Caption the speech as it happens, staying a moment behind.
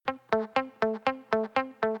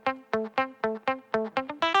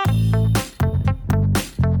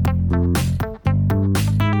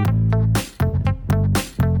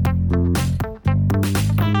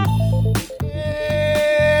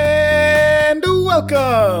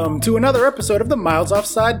Welcome to another episode of the Miles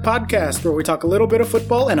Offside podcast, where we talk a little bit of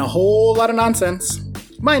football and a whole lot of nonsense.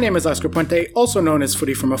 My name is Oscar Puente, also known as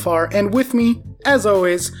Footy from Afar, and with me, as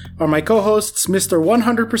always, are my co-hosts, Mr.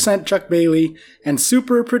 100% Chuck Bailey and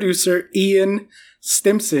super producer Ian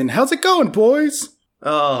Stimson. How's it going, boys?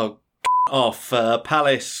 Oh, off.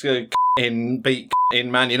 Palace beat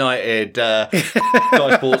Man United.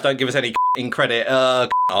 Sky Sports don't give us any credit.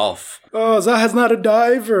 Off. Oh, Zaha's not a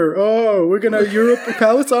diver. Oh, we're gonna Europe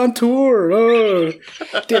Palace on tour. Oh,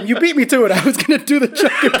 damn, you beat me to it. I was gonna do the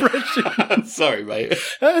Chuck impression. Sorry, mate.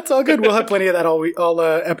 It's all good. We'll have plenty of that all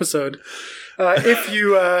episode.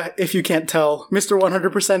 If you can't tell, Mr.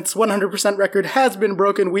 100%'s 100% record has been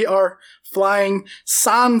broken. We are flying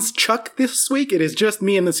sans Chuck this week. It is just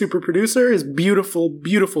me and the super producer, his beautiful,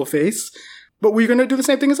 beautiful face. But we're going to do the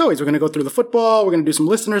same thing as always. We're going to go through the football. We're going to do some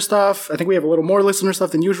listener stuff. I think we have a little more listener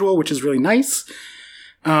stuff than usual, which is really nice.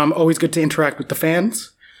 Always good to interact with the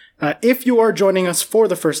fans. If you are joining us for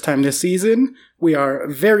the first time this season, we are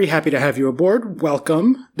very happy to have you aboard.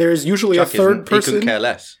 Welcome. There's usually Chuck a third person. He couldn't care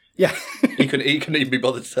less. Yeah. he couldn't even be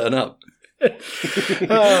bothered to turn up. We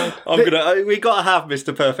gotta have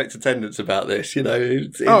Mr. Perfect attendance about this, you know.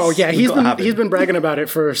 He's been bragging about it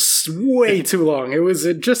for way too long. It was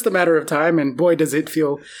just a matter of time, and boy, does it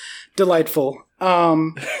feel delightful.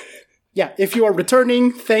 Yeah, if you are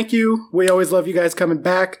returning, thank you. We always love you guys coming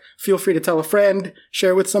back. Feel free to tell a friend,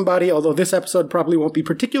 share with somebody, although this episode probably won't be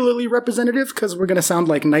particularly representative because we're going to sound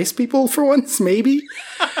like nice people for once, maybe.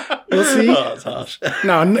 We'll see. Oh, that's harsh.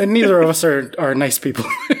 No, neither of us are nice people.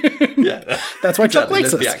 Yeah. That's why Chuck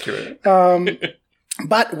likes us. Let's be accurate.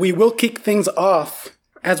 But we will kick things off,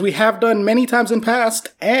 as we have done many times in past,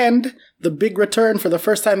 and the big return for the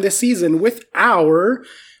first time this season with our...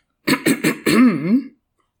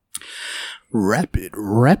 Rapid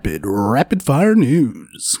fire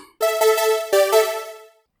news.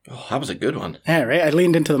 Oh, that was a good one. All right, I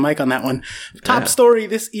leaned into the mic on that one. Top story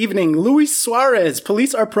this evening. Luis Suarez.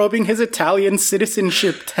 Police are probing his Italian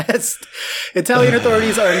citizenship test. Italian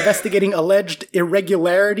authorities are investigating alleged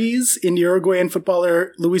irregularities in Uruguayan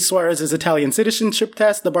footballer Luis Suarez's Italian citizenship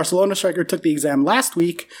test. The Barcelona striker took the exam last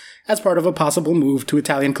week as part of a possible move to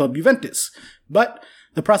Italian club Juventus. But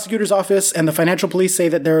the prosecutor's office and the financial police say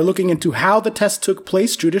that they're looking into how the test took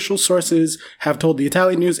place. Judicial sources have told the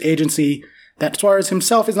Italian news agency that Suarez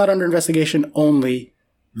himself is not under investigation, only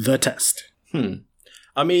the test.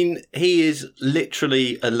 I mean, he is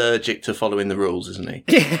literally allergic to following the rules, isn't he?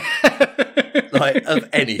 Like, of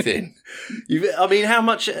anything. I mean, how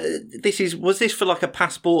much... was this for like a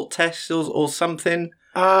passport test or something?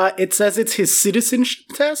 It says it's his citizenship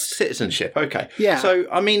test. Citizenship, okay. Yeah. So,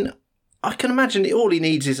 I mean... I can imagine all he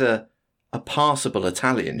needs is a passable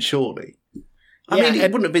Italian, surely. I mean,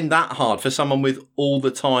 it wouldn't have been that hard for someone with all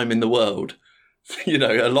the time in the world, you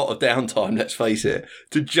know, a lot of downtime, let's face it,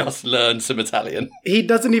 to just learn some Italian. He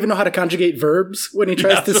doesn't even know how to conjugate verbs when he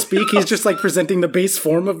tries to speak. He's just like presenting the base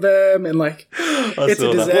form of them and like, it's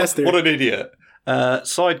a disaster. What an idiot.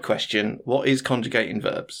 Side question, what is conjugating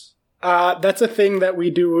verbs? That's a thing that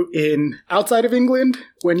we do outside of England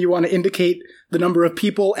when you want to indicate the number of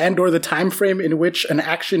people and or the time frame in which an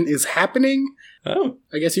action is happening. Oh.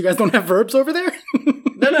 I guess you guys don't have verbs over there?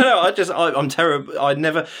 No. I'm terrible.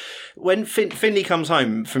 When Finley comes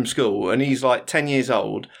home from school and he's like 10 years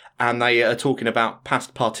old and they are talking about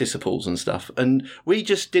past participles and stuff, and we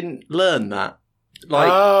just didn't learn that.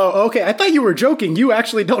 Oh, okay. I thought you were joking. You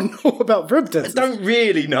actually don't know about verb tenses. I don't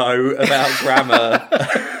really know about grammar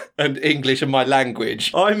and English and my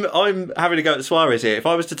language. I'm having to go at Suarez here. If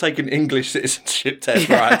I was to take an English citizenship test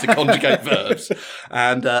where I had to conjugate verbs,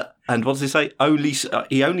 and what does it say?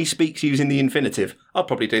 He only speaks using the infinitive. I'll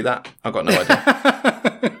probably do that. I've got no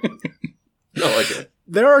idea. No idea.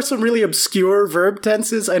 There are some really obscure verb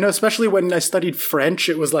tenses. I know, especially when I studied French,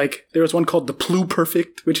 it was like, there was one called the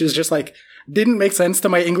pluperfect, which is just like, didn't make sense to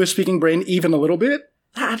my English-speaking brain even a little bit.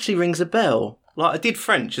 That actually rings a bell. Like, I did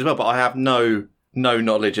French as well, but I have no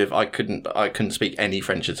knowledge of, I couldn't speak any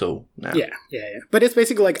French at all now. Yeah. But it's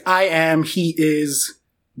basically like, I am, he is,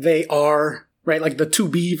 they are, right? Like the to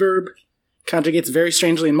be verb conjugates very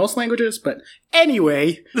strangely in most languages, but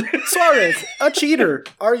anyway, Suarez, a cheater.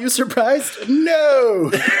 Are you surprised?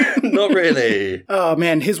 No. Not really. Oh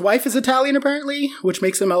man, his wife is Italian apparently, which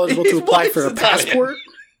makes him eligible to apply for a passport.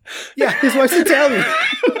 Yeah, his wife's Italian.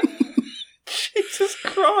 Jesus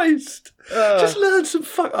Christ. Just learn some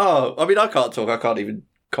I mean, I can't talk. I can't even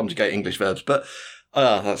conjugate English verbs, but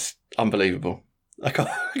that's unbelievable. I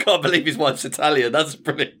can't believe his wife's Italian. That's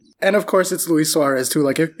brilliant. And of course, it's Luis Suarez too.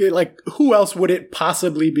 Like, who else would it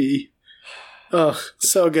possibly be? Oh,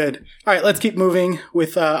 so good. All right, let's keep moving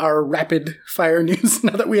with our rapid fire news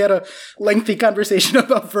now that we had a lengthy conversation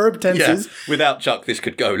about verb tenses. Yeah, without Chuck, this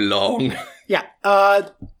could go long. Yeah.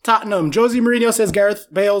 Tottenham. Jose Mourinho says Gareth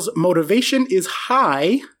Bale's motivation is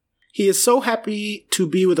high. He is so happy to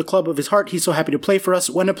be with the club of his heart. He's so happy to play for us.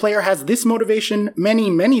 When a player has this motivation many,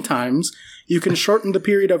 many times, you can shorten the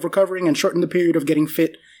period of recovering and shorten the period of getting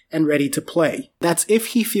fit and ready to play. That's if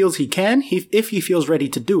he feels he can, if he feels ready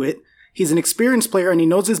to do it. He's an experienced player and he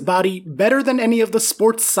knows his body better than any of the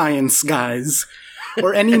sports science guys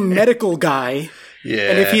or any medical guy.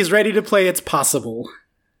 Yeah. And if he's ready to play, it's possible.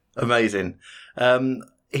 Amazing.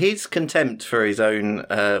 His contempt for his own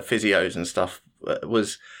physios and stuff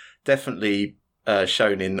was definitely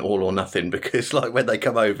shown in All or Nothing, because like when they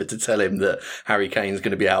come over to tell him that Harry Kane's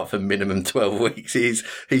going to be out for minimum 12 weeks,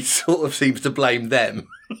 he sort of seems to blame them.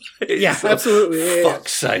 Yeah, absolutely.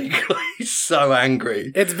 Fuck's sake. He's so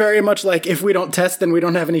angry. It's very much like, if we don't test, then we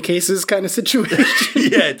don't have any cases kind of situation.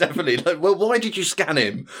 Yeah, definitely. Like, well, why did you scan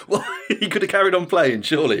him? Well, he could have carried on playing,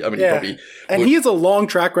 surely. I mean, yeah. He probably and he has a long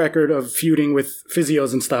track record of feuding with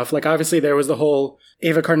physios and stuff. Like, obviously, there was the whole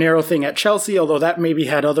Eva Carneiro thing at Chelsea, although that maybe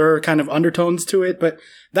had other kind of undertones to it. But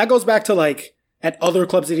that goes back to, like, at other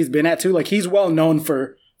clubs that he's been at, too. Like, he's well known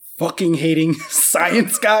for fucking hating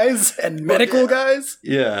science guys and medical guys.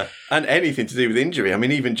 Yeah, and anything to do with injury. I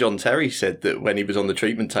mean, even John Terry said that when he was on the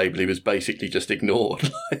treatment table, he was basically just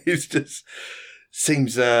ignored. It just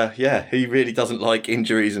seems, he really doesn't like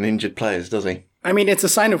injuries and injured players, does he? I mean, it's a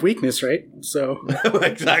sign of weakness, right? So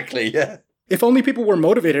exactly, yeah. If only people were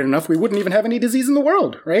motivated enough, we wouldn't even have any disease in the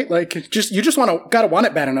world, right? Like, you just gotta want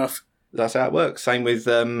it bad enough. That's how it works. Same with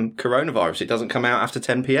coronavirus. It doesn't come out after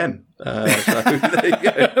 10 p.m. So there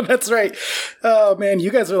you go. That's right. Oh, man,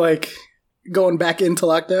 you guys are, like, going back into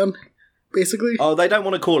lockdown, basically? Oh, they don't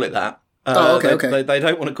want to call it that. Okay. They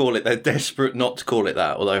don't want to call it. They're desperate not to call it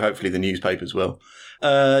that, although hopefully the newspapers will.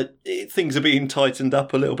 Things are being tightened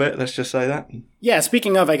up a little bit, let's just say that. Yeah,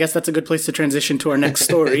 speaking of, I guess that's a good place to transition to our next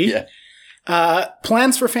story. Yeah.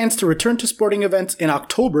 Plans for fans to return to sporting events in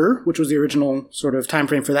October, which was the original sort of time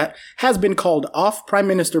frame for that, has been called off. Prime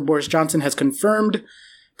Minister Boris Johnson has confirmed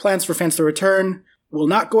plans for fans to return will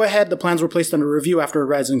not go ahead. The plans were placed under review after a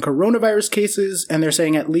rise in coronavirus cases, and they're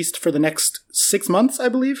saying at least for the next 6 months, I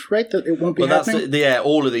believe, right? That it won't be happening. That's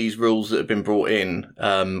all of these rules that have been brought in,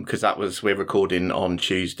 because we're recording on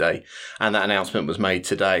Tuesday, and that announcement was made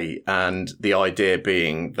today, and the idea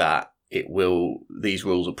being that these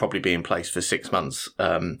rules will probably be in place for 6 months.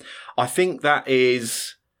 I think that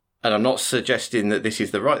is, and I'm not suggesting that this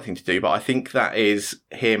is the right thing to do, but I think that is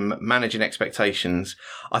him managing expectations.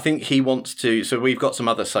 I think he wants to, so we've got some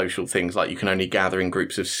other social things, like you can only gather in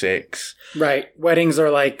groups of 6. Right. Weddings are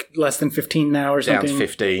like less than 15 now or something. Down to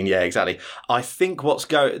 15, yeah, exactly. I think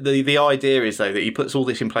the idea is, though, that he puts all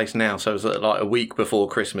this in place now so that like a week before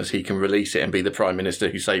Christmas he can release it and be the Prime Minister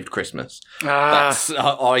who saved Christmas.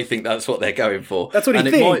 I think that's what they're going for. That's what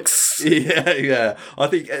he thinks. Yeah. I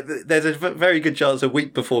think there's a very good chance a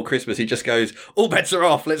week before Christmas he just goes, all bets are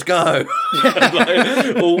off, let's go.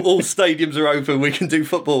 all stadiums are open, we can do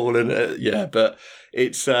football. And but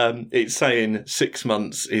it's saying 6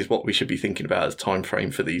 months is what we should be thinking about as time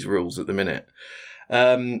frame for these rules at the minute.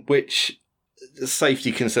 Which,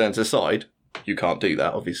 safety concerns aside, you can't do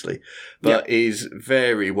that, obviously, but is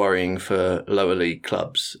very worrying for lower league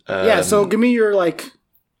clubs. So give me your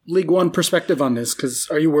League One perspective on this, because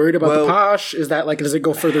are you worried about the posh? Is that does it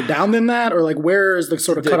go further down than that, or where is the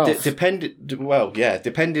sort of cutoff?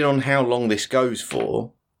 Depending on how long this goes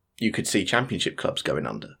for, you could see championship clubs going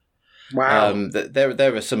under. Wow.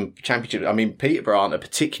 There are some championship. I mean, Peterborough aren't a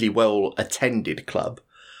particularly well attended club.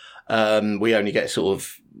 We only get sort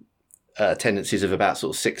of attendances of about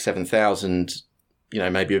sort of 6,000-7,000.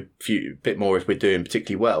 Maybe a bit more if we're doing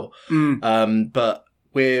particularly well. But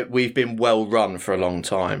we've been well run for a long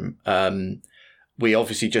time. We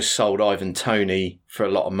obviously just sold Ivan Toney for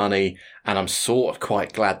a lot of money, and I'm sort of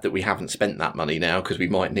quite glad that we haven't spent that money now, because we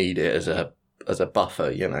might need it as a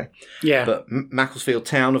buffer, Yeah. But Macclesfield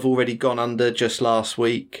Town have already gone under just last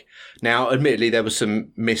week. Now, admittedly, there was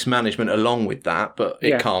some mismanagement along with that, but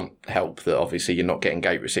it can't help that obviously you're not getting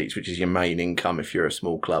gate receipts, which is your main income if you're a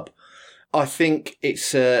small club. I think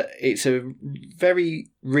it's a very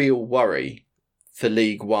real worry for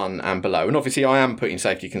League One and below. And obviously I am putting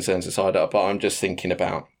safety concerns aside, but I'm just thinking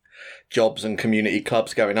about jobs and community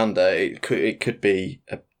clubs going under. It could be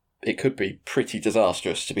pretty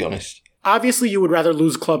disastrous, to be honest. Obviously you would rather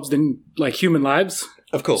lose clubs than human lives.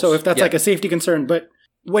 Of course. So if that's a safety concern, but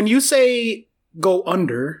when you say go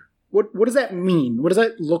under, What does that mean? What does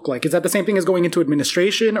that look like? Is that the same thing as going into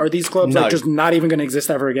administration? Are these clubs No. like just not even going to exist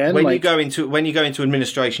ever again? When you go into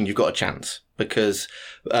administration, you've got a chance because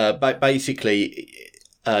basically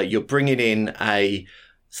you're bringing in a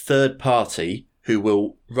third party who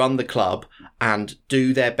will run the club and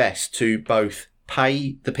do their best to both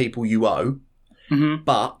pay the people you owe,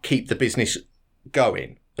 but keep the business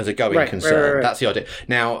going as a going concern. Right. That's the idea.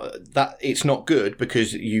 Now, that it's not good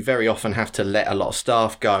because you very often have to let a lot of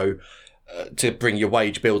staff go to bring your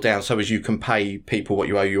wage bill down. So as you can pay people what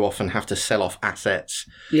you owe, you often have to sell off assets.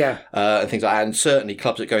 Yeah. And things like that. And certainly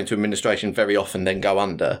clubs that go into administration very often then go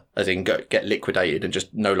under, as in get liquidated and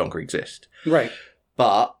just no longer exist. Right.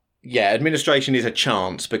 But yeah, administration is a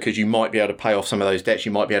chance because you might be able to pay off some of those debts.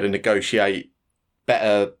 You might be able to negotiate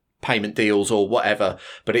better payment deals or whatever,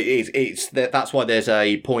 but that's why there's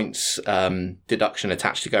a points deduction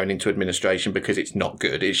attached to going into administration because it's not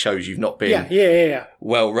good. It shows you've not been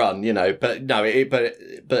well run, But no,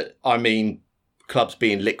 but I mean, clubs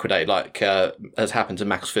being liquidated, like has happened to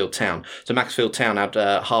Macclesfield Town. So Macclesfield Town had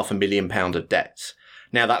 £500,000 of debts.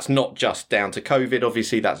 Now that's not just down to COVID.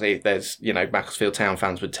 Obviously, there's Macclesfield Town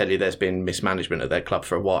fans would tell you there's been mismanagement at their club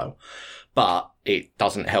for a while. But it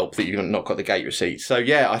doesn't help that you've not got the gate receipts. So,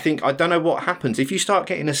 yeah, I don't know what happens. If you start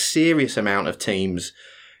getting a serious amount of teams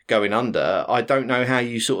going under, I don't know how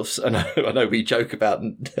you sort of... I know we joke about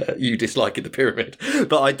you disliking the pyramid,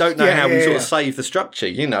 but I don't know how we sort of save the structure.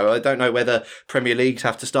 I don't know whether Premier Leagues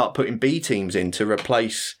have to start putting B teams in to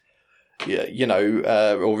replace...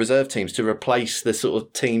 or reserve teams to replace the sort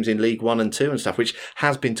of teams in League 1 and 2 and stuff, which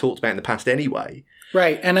has been talked about in the past anyway.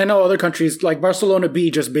 Right, and I know other countries, like Barcelona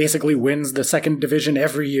B just basically wins the second division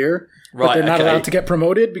every year, but they're not allowed to get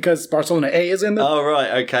promoted because Barcelona A is in them. Oh,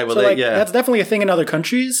 right, okay, well, that's definitely a thing in other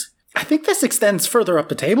countries. I think this extends further up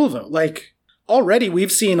the table, though. Like, already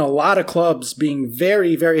we've seen a lot of clubs being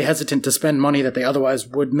very, very hesitant to spend money that they otherwise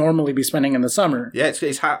would normally be spending in the summer. Yeah,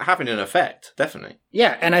 it's having an effect, definitely.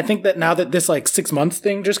 Yeah, and I think that now that this 6 months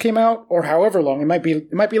thing just came out, or however long, it might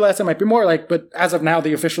be less, it might be more, but as of now,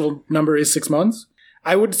 the official number is 6 months.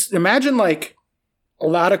 I would imagine a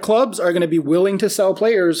lot of clubs are going to be willing to sell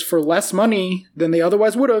players for less money than they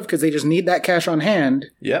otherwise would have because they just need that cash on hand.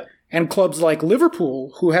 Yeah. And clubs like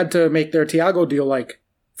Liverpool, who had to make their Thiago deal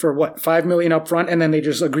for $5 million up front, and then they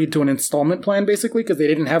just agreed to an installment plan basically because they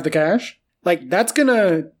didn't have the cash. That's going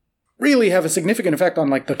to really have a significant effect on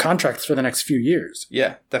the contracts for the next few years.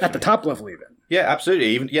 Yeah, definitely. At the top level even. Yeah, absolutely.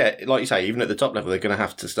 Even like you say, even at the top level, they're going to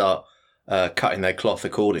have to start cutting their cloth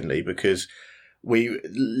accordingly because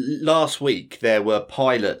last week there were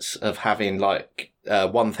pilots of having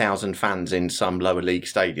 1,000 fans in some lower league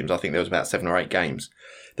stadiums. I think there was about 7 or 8 games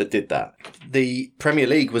that did that. The Premier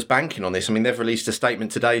League was banking on this. I mean, they've released a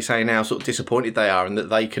statement today saying how sort of disappointed they are and that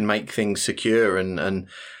they can make things secure and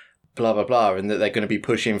blah, blah, blah, and that they're going to be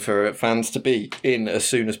pushing for fans to be in as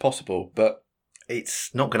soon as possible. But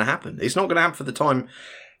it's not going to happen. It's not going to happen for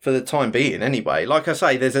the time being anyway. Like I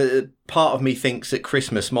say, there's a part of me thinks that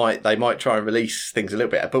Christmas they might try and release things a little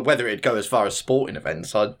bit, but whether it'd go as far as sporting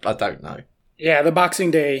events, I don't know. Yeah, the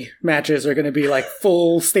Boxing Day matches are going to be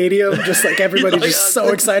full stadium, just everybody just so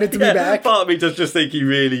excited to be back. Part of me does just think he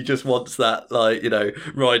really just wants that,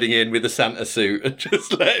 riding in with a Santa suit and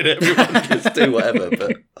just letting everyone just do whatever,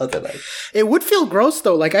 but I don't know. It would feel gross,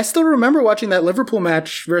 though. I still remember watching that Liverpool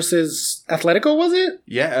match versus Atletico, was it?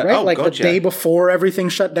 Yeah. Right? The day before everything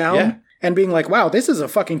shut down. Yeah. And being wow, this is a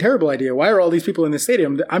fucking terrible idea. Why are all these people in this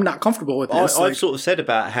stadium? I'm not comfortable with this. I've sort of said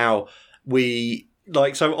about how we...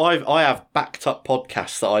 so I have backed up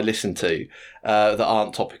podcasts that I listen to that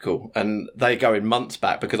aren't topical, and they go in months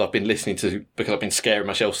back because I've been scaring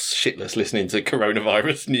myself shitless listening to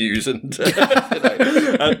coronavirus news and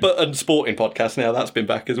and sporting podcasts now. That's been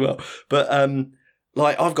back as well. But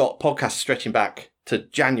I've got podcasts stretching back to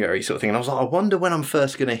January sort of thing, and I was I wonder when I'm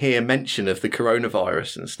first going to hear mention of the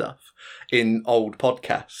coronavirus and stuff in old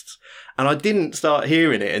podcasts, and I didn't start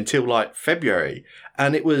hearing it until February,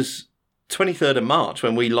 and it was 23rd of March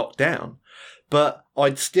when we locked down. But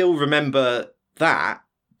I'd still remember that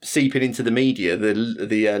seeping into the media, the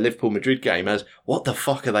Liverpool-Madrid game, as, what the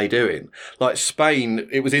fuck are they doing? Spain,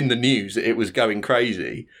 it was in the news that it was going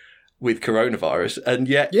crazy with coronavirus, and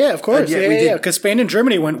yet... Yeah, of course. Yeah, because Spain and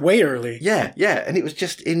Germany went way early. Yeah, and it was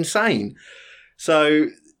just insane. So...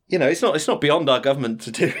 it's not beyond our government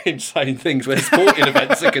to do insane things when sporting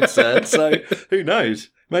events are concerned, so who knows?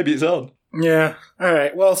 Maybe it's on. Yeah. All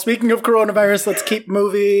right. Well, speaking of coronavirus, let's keep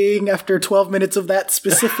moving. After 12 minutes of that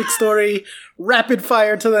specific story, rapid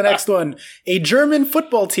fire to the next one. A German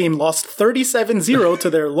football team lost 37-0 to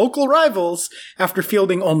their local rivals after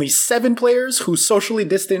fielding only 7 players who socially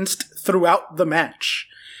distanced throughout the match.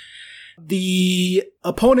 The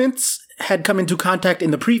opponents had come into contact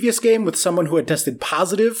in the previous game with someone who had tested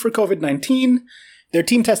positive for COVID-19. Their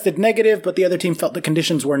team tested negative, but the other team felt the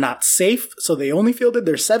conditions were not safe, so they only fielded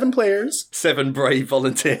their 7 players. 7 brave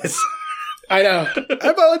volunteers. I know.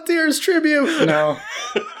 I volunteer as tribute. No.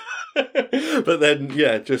 But then,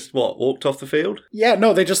 just walked off the field? Yeah,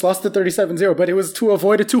 no, they just lost the 37-0, but it was to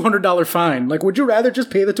avoid a $200 fine. Like, would you rather just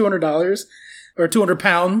pay the $200 or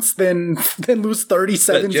 £200 than lose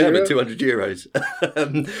 37-0? Yeah, but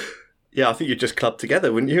 €200. Yeah, I think you'd just club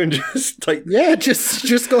together, wouldn't you? And just take... Yeah,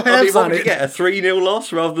 just go halves what on would it. you get, a 3-0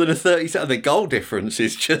 loss rather than a 37? The goal difference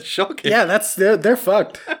is just shocking. Yeah, they're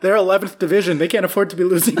fucked. They're 11th division. They can't afford to be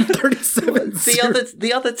losing 37-0.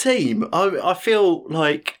 The other team, I feel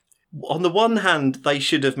like, on the one hand, they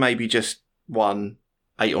should have maybe just won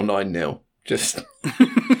 8 or 9-0. Just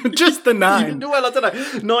the 9. Well, I don't know.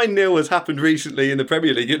 9-0 has happened recently in the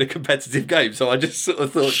Premier League in a competitive game, so I just sort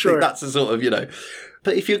of thought that's a sort of,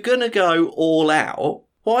 But if you're going to go all out,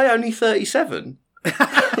 why only 37?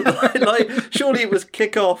 Surely it was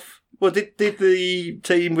kick-off. Well, did the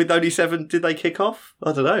team with only 7, did they kick off?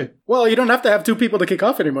 I don't know. Well, you don't have to have 2 people to kick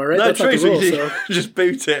off anymore, right? No, That's not the rule, so. Just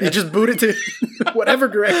boot it. You just boot it to whatever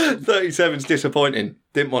direction. 37's disappointing.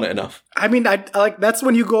 Didn't want it enough. I mean, I like that's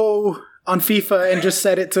when you go on FIFA and just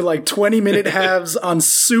set it to like 20-minute halves on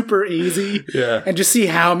super easy. Yeah. And just see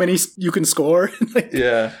how many you can score.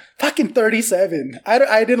 Yeah. Fucking 37.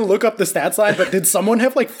 I didn't look up the stats line, but did someone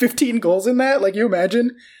have like 15 goals in that? Like, you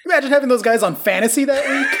imagine having those guys on fantasy that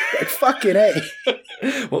week? Like, fucking A.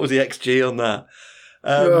 What was the XG on that?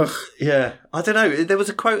 Yeah, I don't know. There was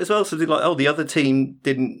a quote as well, something like, "Oh, the other team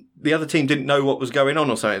didn't know what was going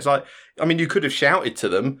on," or something. It's like, I mean, you could have shouted to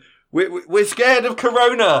them, "We're scared of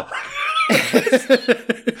Corona."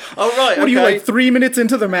 Oh, right. What are you, like 3 minutes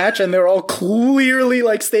into the match and they're all clearly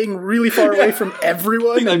like staying really far away from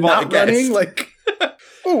everyone and not running? Like,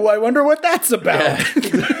 oh, I wonder what that's about.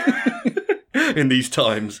 Yeah. In these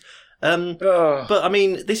times. But I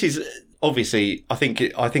mean, this is obviously, I think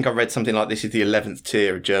I read something like this is the 11th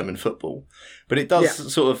tier of German football. But it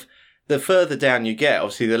does sort of, the further down you get,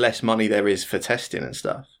 obviously the less money there is for testing and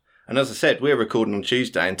stuff. And as I said, we're recording on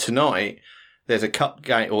Tuesday, and tonight there's a cup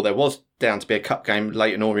game, or there was down to be a cup game,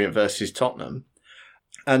 Leyton Orient versus Tottenham.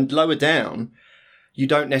 And lower down, you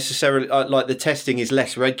don't necessarily, like the testing is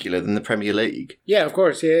less regular than the Premier League. Yeah, of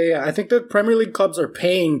course. Yeah. I think the Premier League clubs are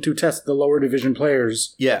paying to test the lower division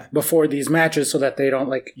players before these matches so that they don't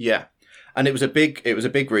like... Yeah. And it was a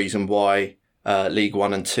big reason why League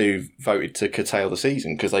 1 and 2 voted to curtail the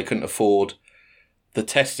season, because they couldn't afford the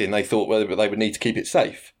testing. They thought whether they would need to keep it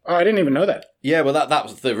safe. Oh, I didn't even know that. Yeah, well, that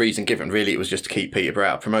was the reason given. Really, it was just to keep Peterborough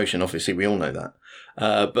out of promotion. Obviously, we all know that.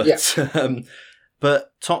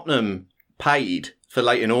 But Tottenham paid for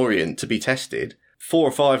Leyton Orient to be tested. 4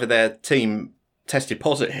 or 5 of their team tested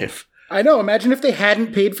positive. I know. Imagine if they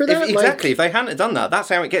hadn't paid for that. Exactly. If they hadn't done that, that's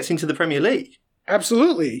how it gets into the Premier League.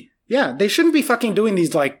 Absolutely. Yeah, they shouldn't be fucking doing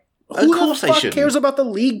these, like... Of course they shouldn't. Who the fuck cares about the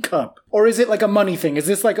League Cup? Or is it like a money thing? Is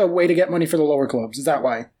this like a way to get money for the lower clubs? Is that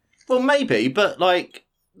why? Well, maybe, but like,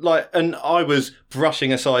 and I was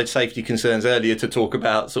brushing aside safety concerns earlier to talk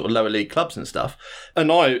about sort of lower league clubs and stuff. And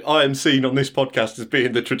I am seen on this podcast as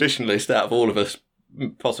being the traditionalist out of all of us,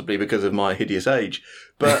 possibly because of my hideous age.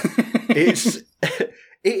 But it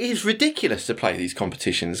is ridiculous to play these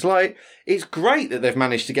competitions. Like, it's great that they've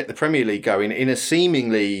managed to get the Premier League going in a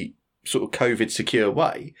seemingly sort of COVID secure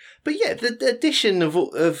way. But yeah, the addition of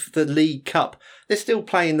the League Cup, they're still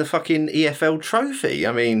playing the fucking EFL trophy.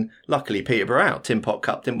 I mean, luckily Peterborough out. Tin Pot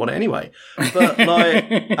Cup didn't want it anyway. But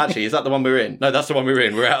like, actually, is that the one we're in? No, that's the one we're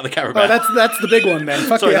in. We're out of the Carabao. Oh, that's the big one then.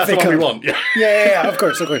 Fuck Sorry, the that's FA the one Cup. we want. Yeah. Yeah, of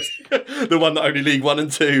course. The one that only League 1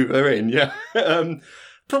 and 2 are in, yeah.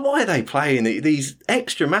 But why are they playing these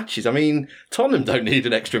extra matches? I mean, Tottenham don't need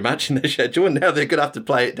an extra match in their schedule, and now they're going to have to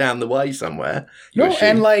play it down the way somewhere. No,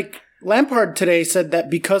 and like Lampard today said that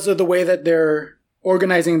because of the way that they're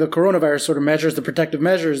organizing the coronavirus sort of measures, the protective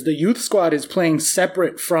measures, the youth squad is playing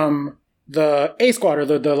separate from the A squad or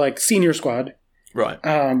the like senior squad. Right.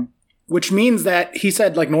 Which means that he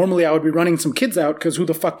said, like, normally I would be running some kids out because who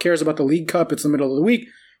the fuck cares about the League Cup? It's the middle of the week.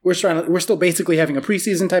 We're still basically having a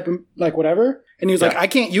preseason type of, like, whatever. And he was like, I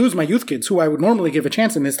can't use my youth kids, who I would normally give a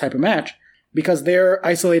chance in this type of match, because they're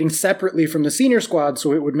isolating separately from the senior squad,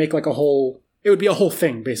 so it would make, like, it would be a whole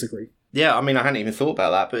thing, basically. Yeah, I mean, I hadn't even thought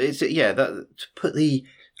about that, but to put the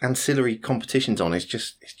ancillary competitions on is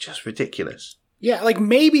just ridiculous. Yeah, like,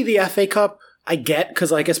 maybe the FA Cup, I get,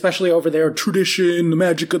 because, like, especially over there, tradition, the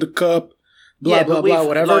magic of the cup, blah, blah, blah,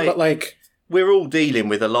 whatever, but, like... We're all dealing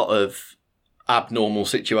with a lot of abnormal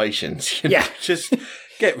situations. You know? Yeah. Just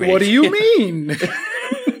get rid. What do you mean?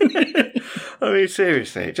 I mean,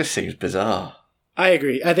 seriously, it just seems bizarre. I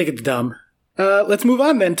agree. I think it's dumb. Let's move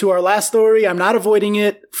on then to our last story. I'm not avoiding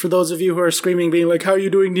it. For those of you who are screaming, being like, how are you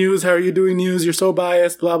doing news? How are you doing news? You're so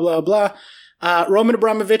biased, blah, blah, blah. Roman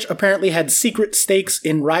Abramovich apparently had secret stakes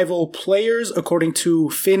in rival players, according to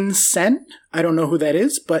FinCEN. I don't know who that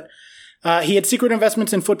is, but he had secret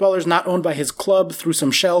investments in footballers not owned by his club through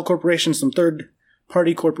some shell corporations, some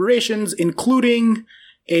third-party corporations, including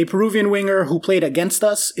a Peruvian winger who played against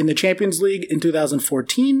us in the Champions League in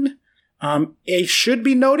 2014. It should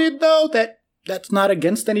be noted, though, that that's not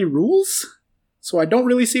against any rules. So I don't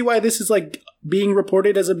really see why this is, like, being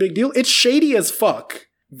reported as a big deal. It's shady as fuck.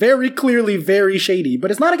 Very clearly very shady.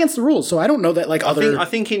 But it's not against the rules, so I don't know that, like, I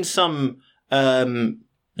think in some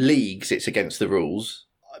leagues it's against the rules.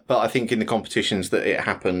 But I think in the competitions that it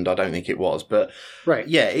happened, I don't think it was. But, right.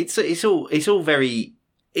 Yeah, it's all very...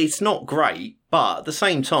 It's not great, but at the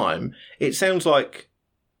same time, it sounds like...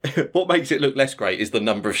 What makes it look less great is the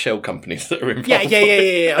number of shell companies that are involved.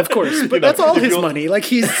 Yeah, of course. But that's all his money. Like,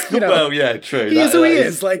 he's, Well, yeah, true. He is who he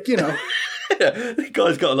is. Like, Yeah, the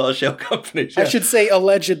guy's got a lot of shell companies. Yeah. I should say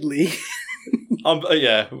allegedly.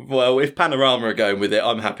 Yeah, well, if Panorama are going with it,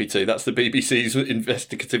 I'm happy to. That's the BBC's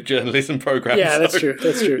investigative journalism programme. Yeah, that's true.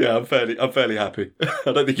 Yeah, I'm fairly happy.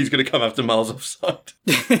 I don't think he's going to come after Miles Offside.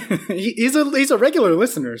 he's a regular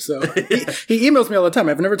listener, so he emails me all the time.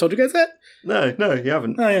 I've never told you guys that? No, you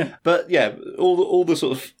haven't. Oh, yeah. But yeah, all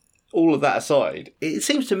of that aside, it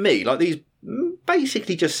seems to me like these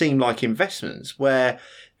basically just seem like investments where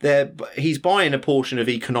he's buying a portion of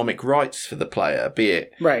economic rights for the player, be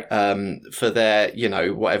it right. For their,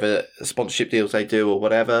 whatever sponsorship deals they do or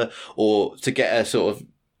whatever, or to get a sort of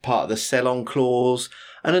part of the sell-on clause.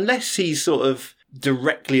 And unless he's sort of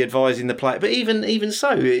directly advising the player, but even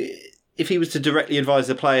so, if he was to directly advise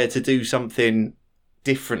the player to do something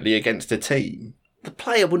differently against a team, the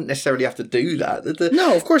player wouldn't necessarily have to do that.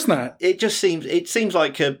 No, of course not. It seems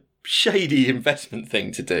like a shady investment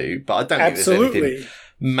thing to do, but I don't think there's anything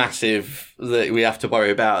massive that we have to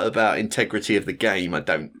worry about integrity of the game, I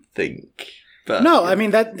don't think. But no, I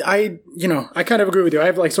mean, that I kind of agree with you. I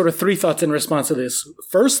have like sort of three thoughts in response to this.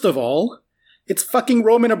 First of all, it's fucking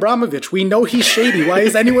Roman Abramovich. We know he's shady. Why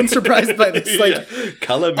is anyone surprised by this? Like,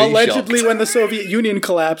 Color me allegedly, shocked. when the Soviet Union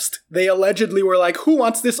collapsed, they allegedly were like, "Who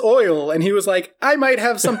wants this oil?" And he was like, "I might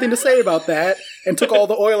have something to say about that," and took all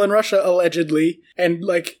the oil in Russia allegedly, and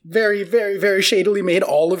like very, very, very shadily made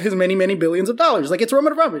all of his many, many billions of dollars. Like, it's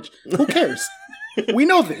Roman Abramovich. Who cares? We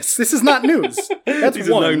know this. This is not news. That's These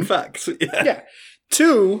one. are known facts. Yeah.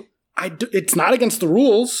 Two, it's not against the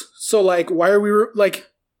rules. So, like, why are we like?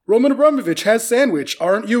 Roman Abramovich has sandwich.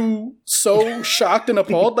 Aren't you so shocked and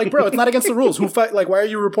appalled? Like, bro, it's not against the rules. Like, why are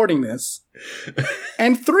you reporting this?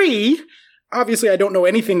 And three, obviously I don't know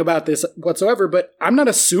anything about this whatsoever, but I'm not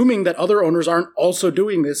assuming that other owners aren't also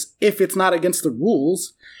doing this if it's not against the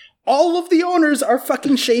rules. All of the owners are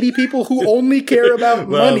fucking shady people who only care about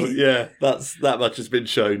money. Yeah, that much has been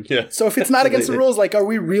shown. Yeah. So if it's not against the rules, like, are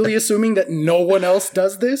we really assuming that no one else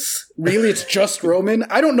does this? Really, it's just Roman?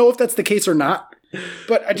 I don't know if that's the case or not.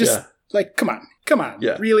 But I just, like, come on.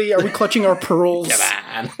 Yeah. Really? Are we clutching our pearls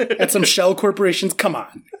Come on. at some shell corporations? Come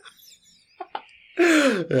on.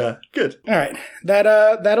 Yeah, good. All right.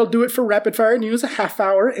 That'll do it for Rapid Fire News, a half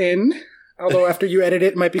hour in. Although after you edit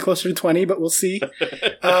it might be closer to 20, but we'll see.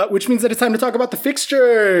 Which means that it's time to talk about the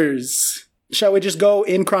fixtures. Shall we just go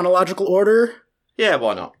in chronological order? Yeah,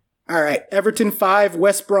 why not? All right. Everton 5,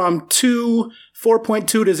 West Brom 2, 4.2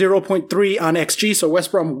 to 0.3 on XG. So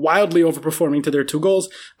West Brom wildly overperforming to their 2 goals.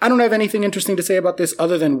 I don't have anything interesting to say about this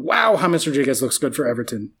other than, wow, James Rodriguez looks good for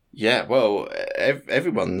Everton. Yeah, well,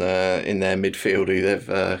 everyone in their midfield who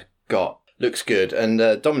they've got looks good.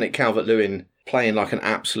 And Dominic Calvert-Lewin playing like an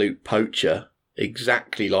absolute poacher.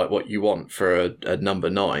 Exactly like what you want for a number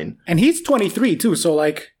 9. And he's 23 too, so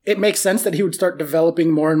like it makes sense that he would start developing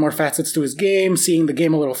more and more facets to his game, seeing the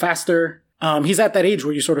game a little faster. He's at that age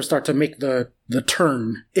where you sort of start to make the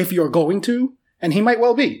turn if you're going to, and he might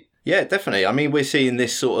well be. Yeah, definitely. I mean, we're seeing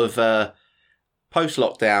this sort of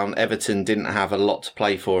post-lockdown, Everton didn't have a lot to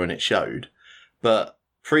play for and it showed. But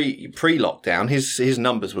pre-lockdown, his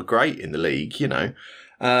numbers were great in the league,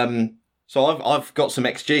 So I've got some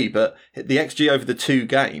XG, but the XG over the 2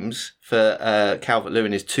 games for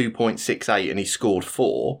Calvert-Lewin is 2.68, and he scored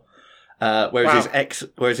 4. Whereas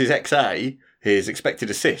his XA, his expected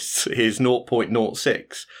assists, is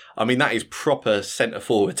 0.06. I mean, that is proper centre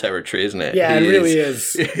forward territory, isn't it? Yeah, it really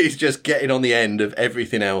is. He's just getting on the end of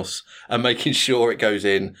everything else and making sure it goes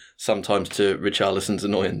in. Sometimes to Richarlison's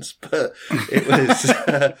annoyance, but it was.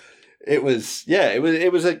 It was.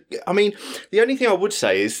 I mean, the only thing I would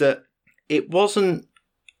say is that it wasn't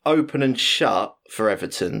open and shut for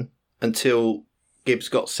Everton until Gibbs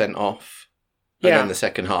got sent off. And then the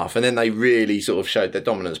second half. And then they really sort of showed their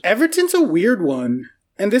dominance. Everton's a weird one.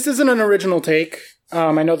 And this isn't an original take.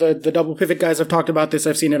 I know the double pivot guys have talked about this.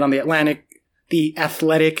 I've seen it on The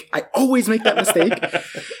Athletic. I always make that mistake.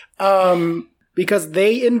 Because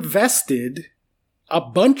they invested a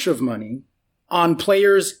bunch of money on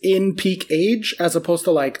players in peak age as opposed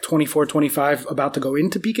to like 24, 25 about to go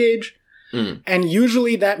into peak age. And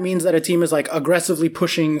usually that means that a team is like aggressively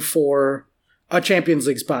pushing for a Champions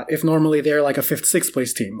League spot if normally they're like a 5th, 6th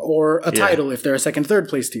place team, or a title if they're a 2nd, 3rd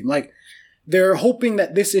place team. Like, they're hoping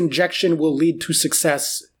that this injection will lead to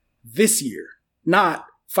success this year, not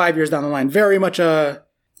 5 years down the line. Very much a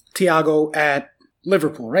Thiago at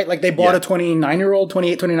Liverpool, right? Like, they bought a 29-year-old,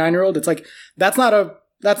 28, 29-year-old. It's like, that's not a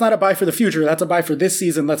buy for the future. That's a buy for this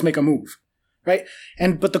season. Let's make a move, right?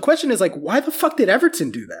 But the question is like, why the fuck did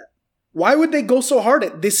Everton do that? Why would they go so hard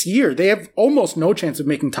at this year? They have almost no chance of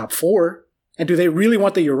making top 4. And do they really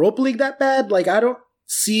want the Europa League that bad? Like, I don't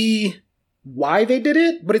see why they did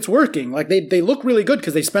it, but it's working. Like, they look really good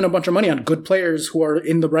because they spent a bunch of money on good players who are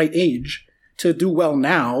in the right age to do well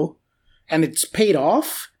now. And it's paid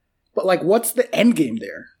off. But, like, what's the end game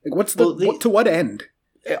there? Like, to what end?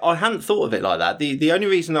 I hadn't thought of it like that. The only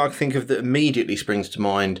reason I think of that immediately springs to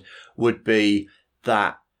mind would be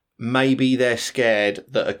that maybe they're scared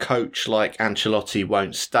that a coach like Ancelotti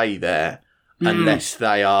won't stay there unless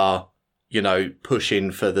they are, pushing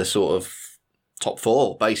for the sort of top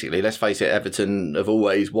 4, basically. Let's face it, Everton have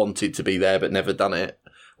always wanted to be there but never done it.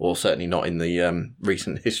 Or certainly not in the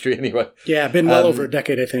recent history anyway. Yeah, been well over a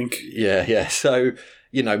decade, I think. Yeah. So,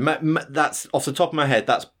 that's off the top of my head,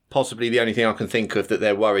 that's possibly the only thing I can think of that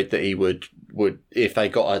they're worried that he would if they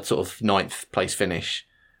got a sort of 9th place finish,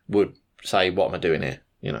 would say, what am I doing here?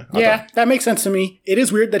 That makes sense to me. It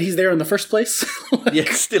is weird that he's there in the first place.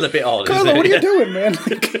 It's still a bit odd. Carlo, what are you doing, man?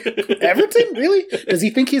 Like, Everton, really? Does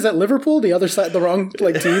he think he's at Liverpool, the other side, the wrong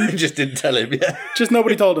team? Just didn't tell him. Yeah, just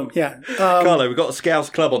nobody told him. Yeah, Carlo, we've got a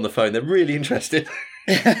Scouts Club on the phone. They're really interested.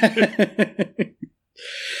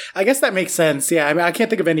 I guess that makes sense. Yeah, I mean, I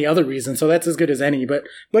can't think of any other reason, so that's as good as any. But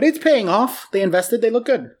it's paying off. They invested. They look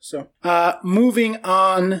good. So, moving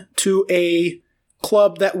on to a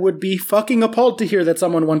club that would be fucking appalled to hear that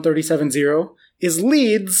someone won 37-0 is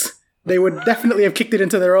Leeds. They would definitely have kicked it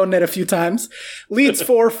into their own net a few times. Leeds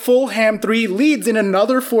 4, Fulham 3. Leeds in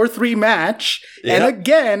another 4-3 match. Yep. And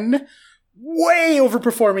again, way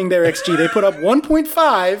overperforming their XG. They put up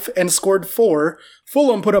 1.5 and scored 4.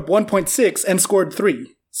 Fulham put up 1.6 and scored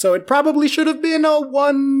 3. So it probably should have been a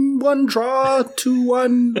 1-1 draw,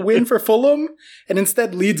 2-1 win for Fulham. And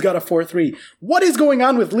instead, Leeds got a 4-3. What is going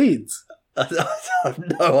on with Leeds? I have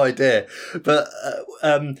no idea, but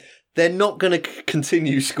they're not going to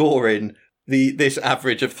continue scoring this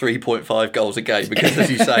average of 3.5 goals a game because, as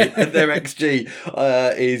you say, their XG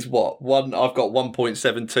is what? I've got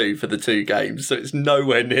 1.72 for the 2 games, so it's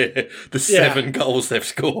nowhere near the 7 goals they've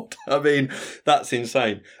scored. I mean, that's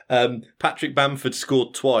insane. Patrick Bamford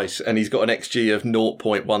scored twice, and he's got an XG of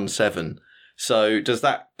 0.17. So does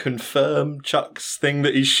that confirm Chuck's thing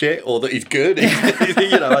that he's shit or that he's good?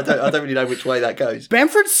 I don't really know which way that goes.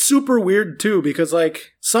 Bamford's super weird too because I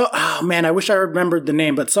wish I remembered the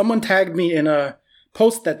name, but someone tagged me in a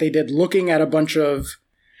post that they did looking at a bunch of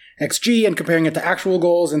XG and comparing it to actual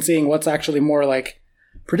goals and seeing what's actually more like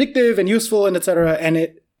predictive and useful and etc. And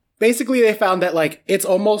they found that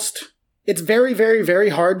it's very, very, very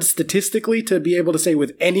hard statistically to be able to say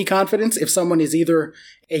with any confidence if someone is either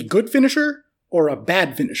a good finisher or a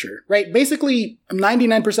bad finisher, right? Basically,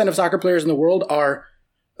 99% of soccer players in the world are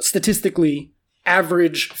statistically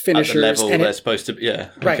average finishers. At the level they're supposed to be,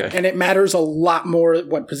 yeah. Right, okay. And it matters a lot more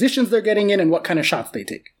what positions they're getting in and what kind of shots they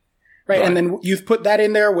take, right? And then you've put that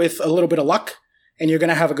in there with a little bit of luck, and you're going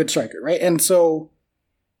to have a good striker, right? And so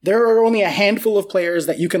there are only a handful of players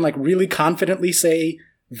that you can really confidently say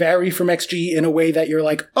vary from XG in a way that you're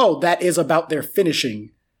like, oh, that is about their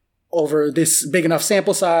finishing over this big enough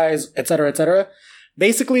sample size, et cetera, et cetera.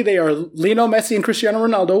 Basically, they are Lionel Messi and Cristiano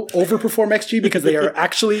Ronaldo overperform XG because they are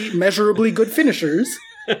actually measurably good finishers.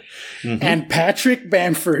 Mm-hmm. And Patrick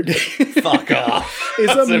Bamford fuck off.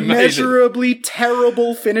 is a measurably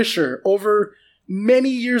terrible finisher over many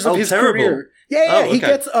years of his career. Yeah, he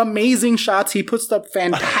gets amazing shots. He puts up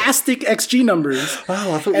fantastic XG numbers.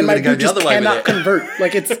 Oh, I thought you were going to go the other way with it. Convert.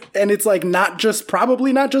 It's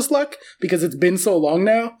probably not just luck because it's been so long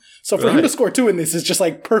now. So for him to score 2 in this is just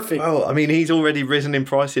perfect. Oh, I mean, he's already risen in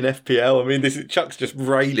price in FPL. I mean, Chuck's just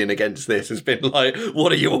railing against this. Has been like,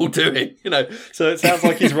 what are you all doing? So it sounds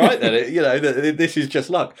like he's right then. This is just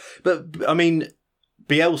luck. But I mean,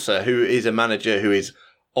 Bielsa, who is a manager who is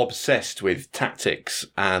obsessed with tactics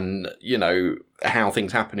and, how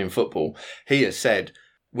things happen in football, he has said,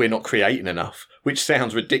 we're not creating enough, which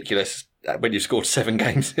sounds ridiculous when you've scored 7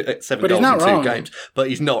 goals in 2 games. But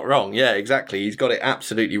he's not wrong. Yeah, exactly. He's got it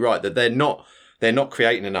absolutely right that they're not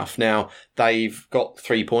creating enough. Now, they've got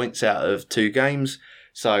 3 points out of 2 games,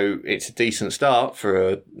 so it's a decent start for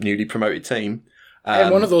a newly promoted team.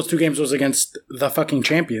 And one of those 2 games was against the fucking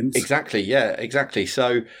champions. Exactly, yeah, exactly.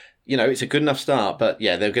 So, it's a good enough start, but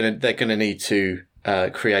yeah, they're gonna need to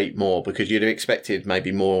create more, because you'd have expected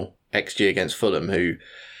maybe more XG against Fulham, who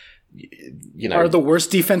are the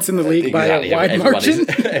worst defense in the league by a wide margin.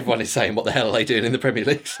 Everyone is saying, what the hell are they doing in the Premier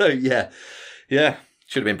League? So yeah.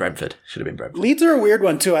 Should have been Brentford. Leeds are a weird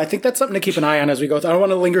one, too. I think that's something to keep an eye on as we go. I don't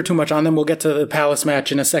want to linger too much on them. We'll get to the Palace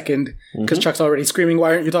match in a second, because Chuck's already screaming,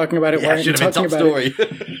 why aren't you talking about it? Why aren't you talking about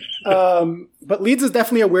it? But Leeds is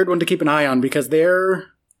definitely a weird one to keep an eye on, because they're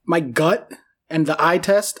my gut and the eye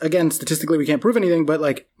test. Again, statistically, we can't prove anything, but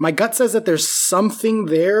my gut says that there's something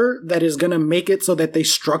there that is going to make it so that they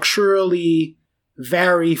structurally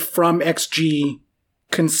vary from XG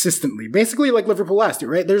consistently. Basically like Liverpool last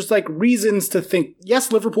year, right? There's reasons to think,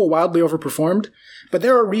 yes, Liverpool wildly overperformed, but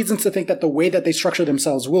there are reasons to think that the way that they structure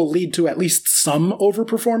themselves will lead to at least some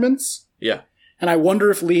overperformance. Yeah. And I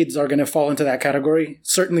wonder if Leeds are going to fall into that category.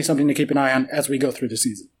 Certainly something to keep an eye on as we go through the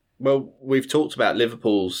season. Well, we've talked about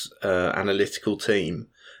Liverpool's analytical team,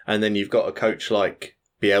 and then you've got a coach like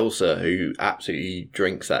Bielsa who absolutely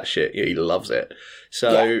drinks that shit. He loves it.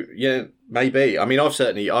 So, yeah, maybe. I mean, I've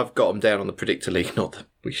got them down on the Predictor League. Not that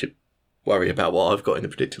we should worry about what I've got in the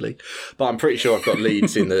Predictor League, but I'm pretty sure I've got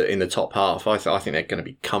Leeds in the top half. I think they're going to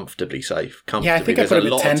be comfortably safe. Yeah, I think I put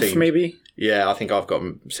them at 10th, maybe. Yeah, I think I've got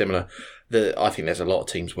them similar. I think there's a lot of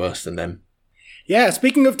teams worse than them. Yeah,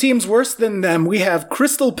 speaking of teams worse than them, we have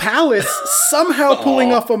Crystal Palace somehow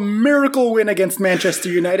pulling off a miracle win against Manchester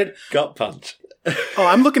United. Gut punch.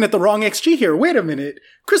 I'm looking at the wrong XG here. Wait a minute.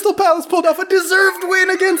 Crystal Palace pulled off a deserved win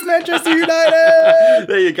against Manchester United.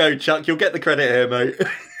 There you go, Chuck. You'll get the credit here, mate.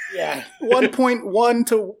 Yeah. 1.1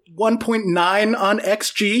 to 1.9 on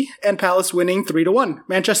XG, and Palace winning 3-1.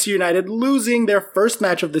 Manchester United losing their first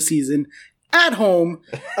match of the season at home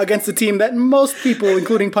against a team that most people,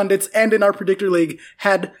 including pundits and in our Predictor League,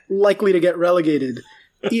 had likely to get relegated.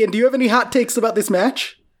 Ian, do you have any hot takes about this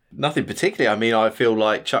match? Nothing particularly. I mean, I feel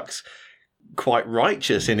like Chuck's quite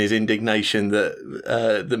righteous in his indignation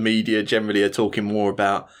that the media generally are talking more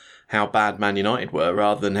about how bad Man United were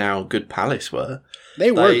rather than how good Palace were.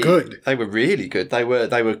 They were good. They were really good. They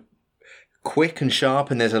were quick and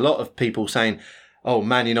sharp, and there's a lot of people saying, oh,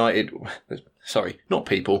 Man United... Sorry, not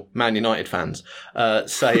people, Man United fans,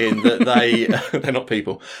 saying that they're not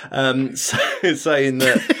people, saying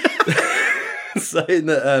that,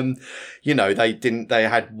 they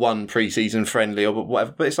had one pre-season friendly or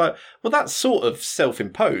whatever, but it's like, well, that's sort of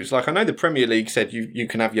self-imposed. I know the Premier League said you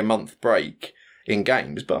can have your month break in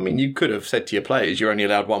games, but I mean, you could have said to your players, you're only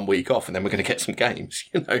allowed 1 week off and then we're going to get some games,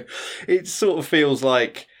 It sort of feels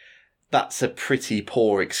like that's a pretty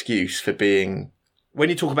poor excuse for being... When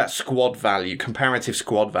you talk about squad value, comparative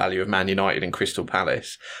squad value of Man United and Crystal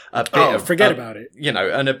Palace, forget about it.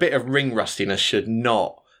 And a bit of ring rustiness should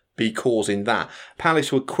not be causing that.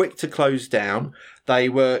 Palace were quick to close down. They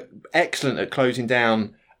were excellent at closing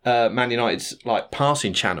down Man United's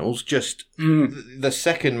passing channels. Just the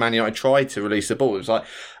second Man United tried to release the ball, it was like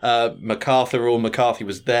McCarthy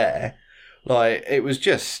was there. It was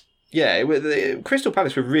just... Yeah, Crystal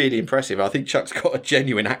Palace were really impressive. I think Chuck's got a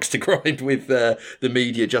genuine axe to grind with the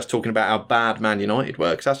media just talking about how bad Man United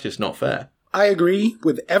were, because that's just not fair. I agree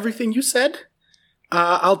with everything you said.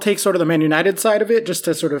 I'll take sort of the Man United side of it, just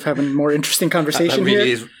to sort of have a more interesting conversation that really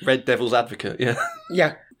here. Is Red Devil's advocate, yeah.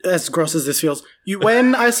 Yeah, as gross as this feels.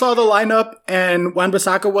 When I saw the lineup and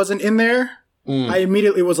Wan-Bissaka wasn't in there, I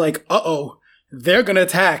immediately was like, uh-oh, they're going to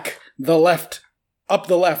attack the left, up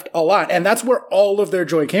the left a lot. And that's where all of their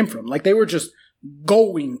joy came from. They were just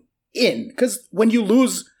going in. Because when you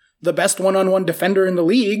lose the best one-on-one defender in the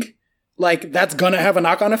league, that's going to have a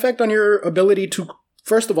knock-on effect on your ability to,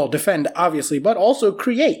 first of all, defend, obviously, but also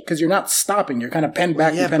create, because you're not stopping. You're kind of penned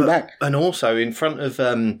back back. And also, in front of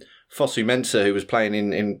Fosu Mensah, who was playing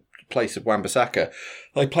in place of Wan-Bissaka,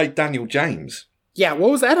 they played Daniel James. Yeah,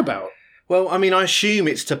 what was that about? Well, I mean, I assume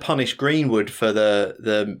it's to punish Greenwood for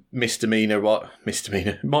the misdemeanour. What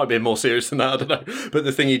misdemeanour? It might have been more serious than that, I don't know. But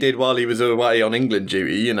the thing he did while he was away on England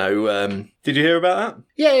duty, did you hear about that?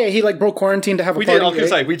 Yeah, he broke quarantine to have a party. I was going to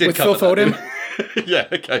say, we did with cover Phil that. Foden. Yeah,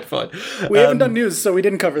 okay, fine. We haven't done news, so we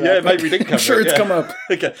didn't cover that. Yeah, maybe we didn't cover it. I'm sure it's come up.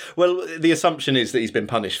 Okay, well, the assumption is that he's been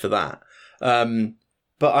punished for that.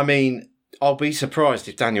 But I mean, I'll be surprised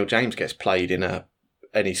if Daniel James gets played in a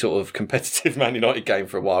any sort of competitive Man United game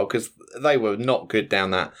for a while because they were not good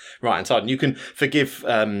down that right-hand side. And you can forgive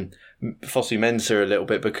Fosu Mensah a little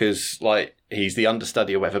bit because, like, he's the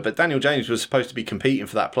understudy or whatever, but Daniel James was supposed to be competing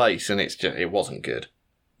for that place, and it wasn't good.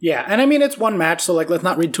 Yeah, and I mean, it's one match, so, like, let's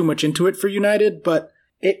not read too much into it for United, but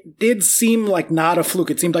it did seem like not a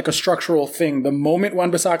fluke. It seemed like a structural thing. The moment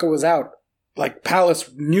Wan-Bissaka was out, like, Palace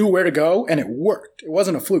knew where to go, and it worked. It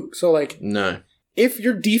wasn't a fluke. So, like... No. If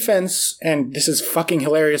your defense, and this is fucking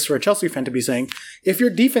hilarious for a Chelsea fan to be saying, if your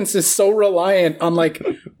defense is so reliant on, like,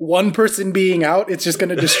 one person being out, it's just going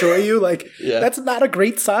to destroy you, like, that's not a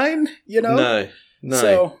great sign, you know? No.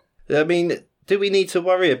 So, I mean, do we need to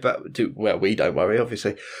worry about... Well, we don't worry,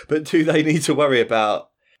 obviously, but do they need to worry about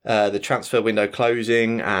the transfer window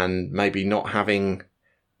closing and maybe not having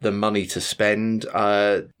the money to spend?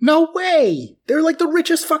 No way! They're like the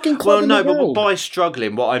richest fucking club in the world. But by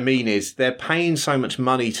struggling, what I mean is they're paying so much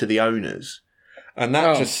money to the owners. And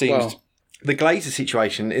that just seems... Well. The Glazer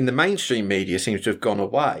situation in the mainstream media seems to have gone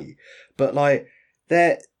away. But, like,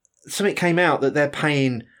 something came out that they're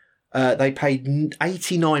paying... they paid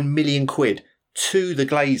 89 million quid to the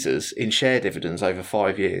Glazers in share dividends over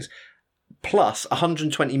 5 years, plus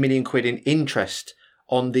 120 million quid in interest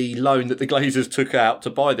on the loan that the Glazers took out to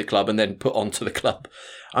buy the club and then put onto the club.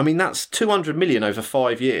 I mean, that's 200 million over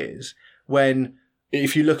 5 years, when,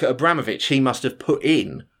 if you look at Abramovich, he must have put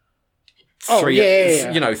in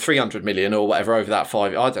 300 million or whatever over that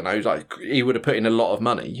 5. I don't know, like, he would have put in a lot of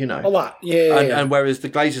money, you know. A lot, And whereas the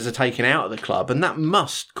Glazers are taken out of the club, and that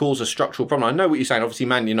must cause a structural problem. I know what you're saying. Obviously,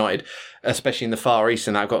 Man United, especially in the Far East,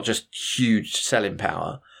 and they've got just huge selling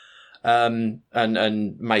power. And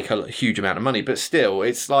make a huge amount of money. But still,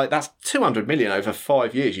 it's like, that's 200 million over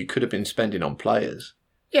 5 years you could have been spending on players.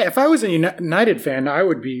 Yeah, if I was a United fan, I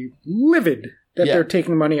would be livid that they're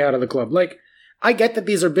taking money out of the club. Like, I get that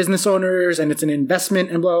these are business owners and it's an investment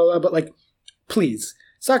and blah, blah, blah, but, like, please.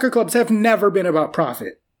 Soccer clubs have never been about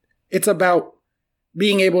profit. It's about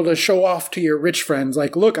being able to show off to your rich friends,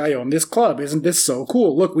 like, look, I own this club. Isn't this so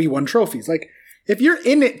cool? Look, we won trophies. Like, if you're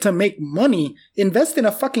in it to make money, invest in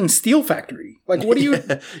a fucking steel factory. Like, what do you...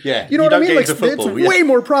 You know what I mean? Like, it's way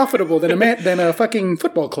more profitable than a fucking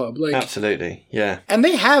football club. Like, absolutely, yeah. And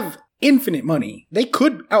they have infinite money. They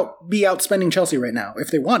could be outspending Chelsea right now if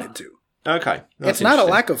they wanted to. Okay. It's not a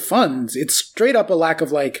lack of funds. It's straight up a lack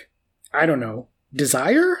of, like, I don't know,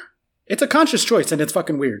 desire? It's a conscious choice, and it's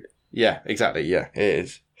fucking weird. Yeah, exactly. Yeah, it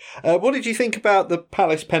is. What did you think about the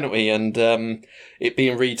Palace penalty and it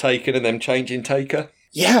being retaken and them changing taker?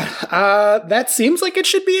 Yeah, that seems like it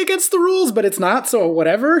should be against the rules, but it's not, so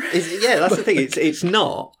whatever. That's the thing. It's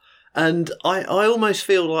not. And I almost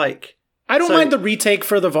feel like... I don't mind the retake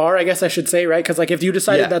for the VAR, I guess I should say, right? Because, like, if you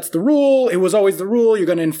decided that's the rule, it was always the rule, you're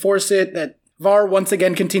going to enforce it, that VAR once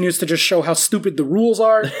again continues to just show how stupid the rules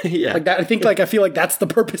are. Like that. I feel like that's the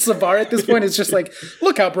purpose of VAR at this point. It's just like,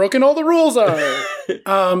 look how broken all the rules are.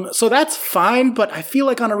 So that's fine, but I feel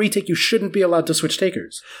like on a retake you shouldn't be allowed to switch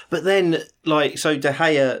takers. But then, like, so De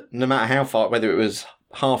Gea, no matter how far, whether it was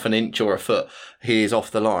half an inch or a foot, he is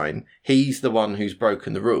off the line. He's the one who's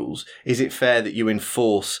broken the rules. Is it fair that you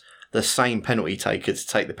enforce the same penalty taker to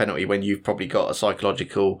take the penalty when you've probably got a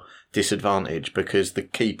psychological disadvantage because the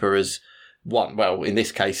keeper has won, well, in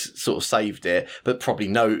this case, sort of saved it, but probably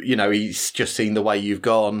he's just seen the way you've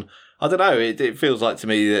gone. I don't know. It feels like to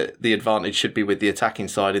me that the advantage should be with the attacking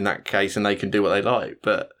side in that case, and they can do what they like.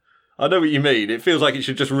 But I know what you mean. It feels like it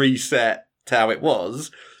should just reset to how it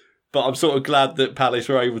was. But I'm sort of glad that Palace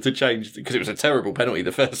were able to change, because it was a terrible penalty,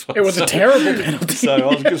 the first one. It was a terrible penalty. So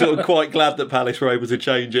I was sort of quite glad that Palace were able to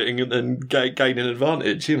change it and gain an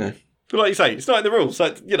advantage, you know. But like you say, it's not in the rules,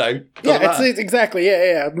 so, you know. Yeah, it's exactly,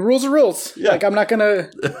 yeah. The rules are rules. Yeah. Like, I'm not going to...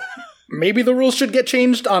 Maybe the rules should get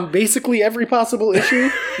changed on basically every possible issue,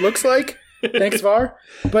 looks like. Thanks, VAR.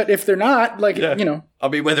 But if they're not, like, you know. I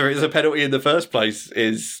mean, whether it's a penalty in the first place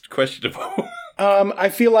is questionable. I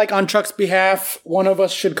feel like on Chuck's behalf, one of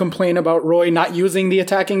us should complain about Roy not using the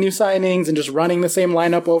attacking new signings and just running the same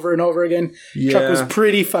lineup over and over again. Yeah. Chuck was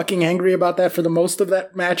pretty fucking angry about that for the most of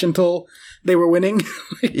that match until they were winning.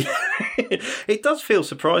 It does feel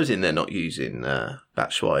surprising they're not using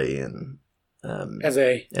Batshuayi and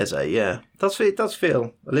Eze, yeah. It does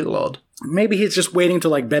feel a little odd. Maybe he's just waiting to,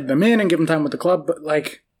 like, bed them in and give them time with the club, but,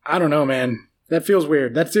 like, I don't know, man. That feels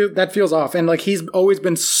weird. That feels off. And, like, he's always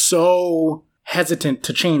been so hesitant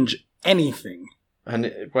to change anything. And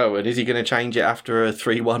is he going to change it after a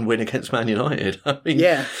 3-1 win against Man United? I mean,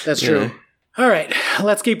 yeah, that's true. All right,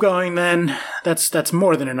 let's keep going then. That's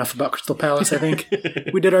more than enough about Crystal Palace, I think.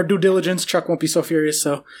 We did our due diligence. Chuck won't be so furious,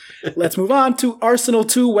 so let's move on to Arsenal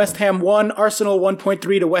 2, West Ham 1. Arsenal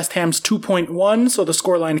 1.3 to West Ham's 2.1, so the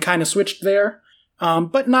scoreline kind of switched there.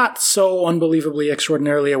 But not so unbelievably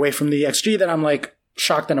extraordinarily away from the XG that I'm, like,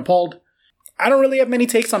 shocked and appalled. I don't really have many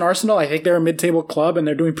takes on Arsenal. I think they're a mid-table club, and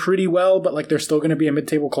they're doing pretty well, but, like, they're still going to be a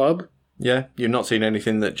mid-table club. Yeah, you've not seen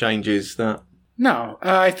anything that changes that? No,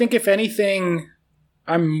 I think if anything,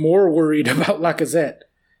 I'm more worried about Lacazette.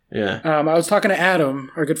 Yeah. I was talking to Adam,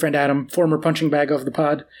 our good friend Adam, former punching bag of the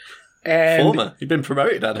pod. And, former? You've been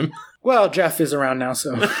promoted, Adam. Well, Jeff is around now,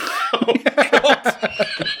 so. Oh, God.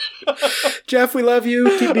 Jeff, we love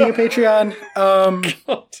you. Keep being a Patreon.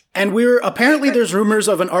 And apparently there's rumors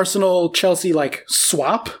of an Arsenal-Chelsea, like,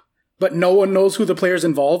 swap, but no one knows who the players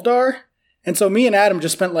involved are. And so me and Adam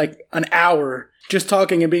just spent, like, an hour just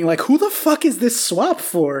talking and being like, who the fuck is this swap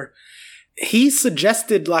for? He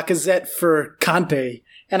suggested Lacazette for Kante,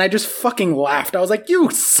 and I just fucking laughed. I was like, you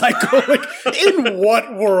psycho. Like, in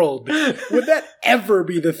what world would that ever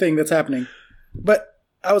be the thing that's happening? But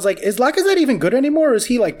I was like, is Lacazette even good anymore, or is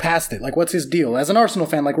he, like, past it? Like, what's his deal? As an Arsenal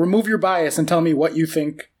fan, like, remove your bias and tell me what you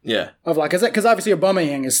think of Lacazette, because obviously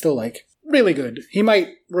Aubameyang is still, like, really good. He might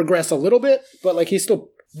regress a little bit, but, like, he's still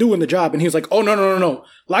doing the job, and he was like, oh, no.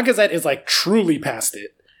 Lacazette is, like, truly past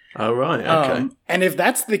it. Oh, right, okay. And if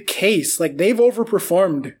that's the case, like, they've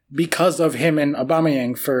overperformed because of him and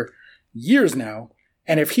Aubameyang for years now.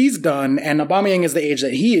 And if he's done, and Aubameyang is the age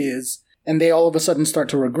that he is, and they all of a sudden start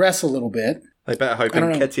to regress a little bit. They better hope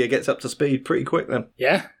Nketiah gets up to speed pretty quick then.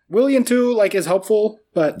 Yeah. Willian, too, like, is helpful,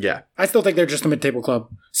 but yeah. I still think they're just a mid-table club.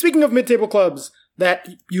 Speaking of mid-table clubs that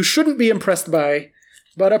you shouldn't be impressed by,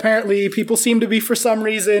 but apparently people seem to be for some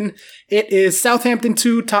reason. It is Southampton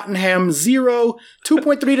 2, Tottenham 0,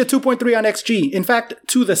 2.3 to 2.3 on XG. In fact,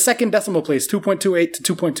 to the second decimal place, 2.28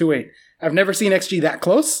 to 2.28. I've never seen XG that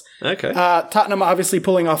close. Okay. Tottenham obviously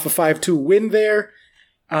pulling off a 5-2 win there.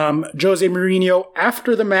 Jose Mourinho,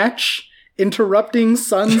 after the match, interrupting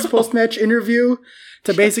Son's post-match interview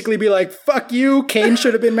to basically be like, fuck you, Kane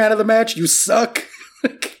should have been man of the match, you suck.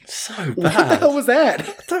 So bad. What the hell was that?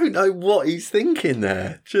 I don't know what he's thinking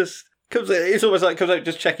there. It's almost like comes out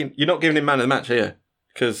just checking. You're not giving him man of the match here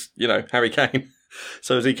because, Harry Kane.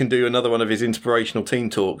 So as he can do another one of his inspirational team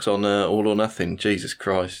talks on All or Nothing. Jesus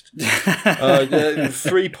Christ.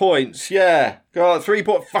 3 points. Yeah. God, 3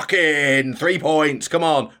 points. Fucking 3 points. Come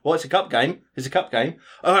on. Well, it's a cup game.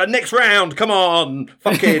 Next round. Come on.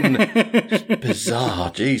 Fucking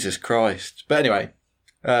bizarre. Jesus Christ. But anyway.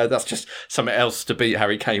 That's just something else to beat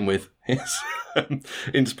Harry Kane with.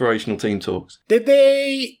 Inspirational team talks.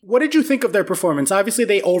 What did you think of their performance? Obviously,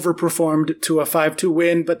 they overperformed to a 5-2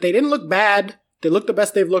 win, but they didn't look bad. They looked the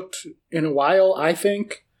best they've looked in a while, I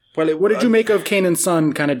think. Well, what did you make of Kane and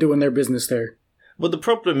Son kind of doing their business there? Well, the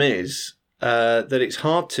problem is that it's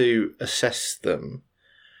hard to assess them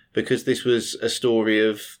because this was a story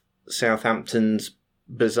of Southampton's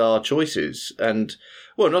bizarre choices and,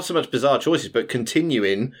 well, not so much bizarre choices, but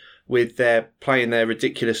continuing with playing their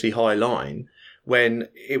ridiculously high line when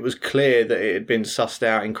it was clear that it had been sussed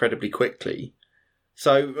out incredibly quickly.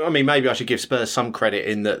 So, I mean, maybe I should give Spurs some credit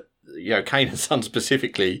in that, Kane and Son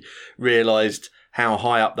specifically realised how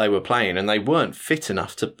high up they were playing and they weren't fit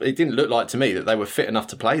enough it didn't look like to me that they were fit enough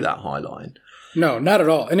to play that high line. No, not at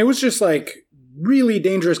all. And it was just like really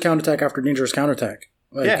dangerous counterattack after dangerous counterattack.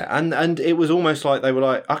 Yeah, and it was almost like they were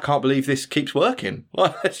like, I can't believe this keeps working.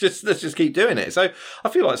 Like, let's just keep doing it. So I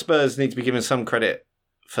feel like Spurs need to be given some credit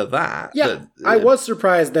for that. Yeah, I was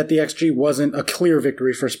surprised that the XG wasn't a clear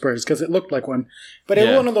victory for Spurs because it looked like one. But it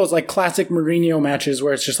was one of those like classic Mourinho matches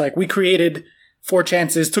where it's just like we created 4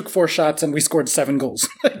 chances, took 4 shots, and we scored 7 goals.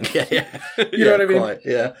 Yeah. You know what I mean? Quite,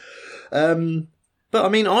 yeah. But I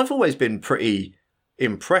mean, I've always been pretty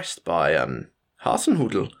impressed by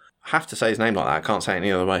Hasenhüttl. I have to say his name like that. I can't say it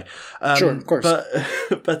any other way. Sure, of course.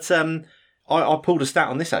 But I pulled a stat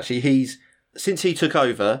on this, actually. Since he took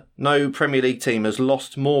over, no Premier League team has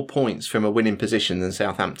lost more points from a winning position than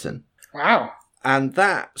Southampton. Wow. And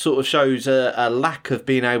that sort of shows a lack of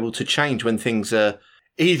being able to change when things are...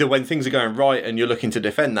 Either when things are going right and you're looking to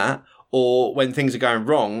defend that, or when things are going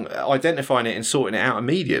wrong, identifying it and sorting it out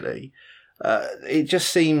immediately. It just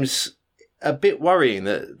seems a bit worrying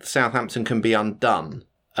that Southampton can be undone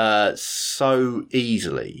so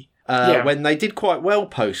easily when they did quite well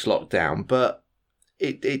post-lockdown, but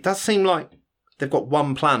it does seem like they've got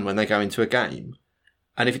one plan when they go into a game,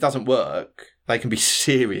 and if it doesn't work, they can be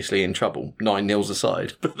seriously in trouble. 9-0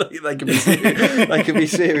 aside, but they can be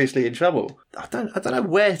seriously in trouble. I don't know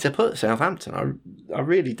where to put Southampton. I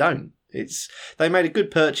really don't. They made a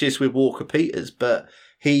good purchase with Walker Peters, but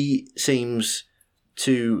he seems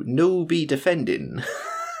to no be defending.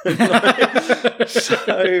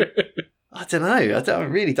 So I don't know. I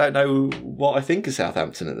really don't know what I think of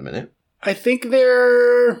Southampton at the minute. I think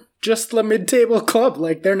they're just a mid-table club.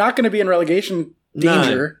 Like, they're not going to be in relegation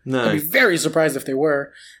danger. No. I'd be very surprised if they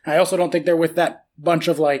were. I also don't think they're with that bunch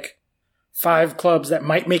of, like, 5 clubs that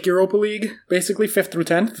might make Europa League, basically, 5th through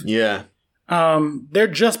 10th. Yeah. They're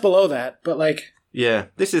just below that, but, like... Yeah.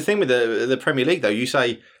 This is the thing with the Premier League, though. You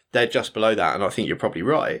say they're just below that, and I think you're probably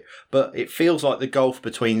right. But it feels like the gulf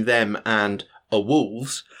between them and a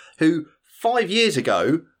Wolves, who 5 years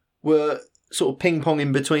ago were sort of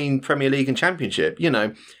ping-ponging between Premier League and Championship, you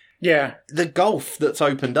know. Yeah. The gulf that's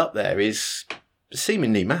opened up there is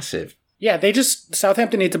seemingly massive. Yeah,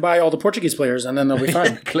 Southampton need to buy all the Portuguese players and then they'll be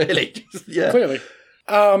fine. Clearly. Yeah. Clearly.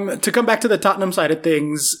 To come back to the Tottenham side of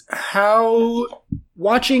things,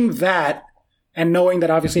 watching that and knowing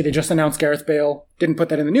that obviously they just announced Gareth Bale, didn't put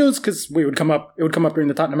that in the news because it would come up during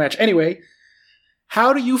the Tottenham match anyway.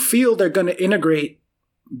 How do you feel they're going to integrate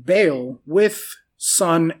Bale with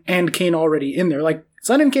Son and Kane already in there? Like,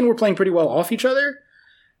 Son and Kane were playing pretty well off each other.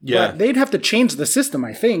 Yeah. But they'd have to change the system,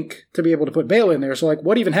 I think, to be able to put Bale in there. So, like,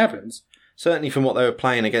 what even happens? Certainly from what they were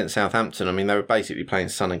playing against Southampton, I mean, they were basically playing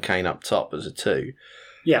Son and Kane up top as a 2.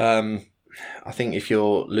 Yeah. I think if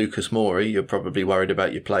you're Lucas Moura, you're probably worried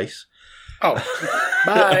about your place. Oh,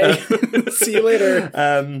 bye. See you later.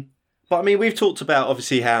 But, I mean, we've talked about,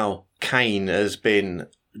 obviously, how Kane has been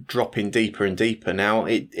dropping deeper and deeper. Now,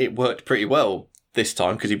 it worked pretty well this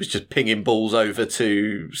time because he was just pinging balls over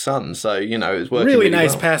to Son. So, you know, it was working really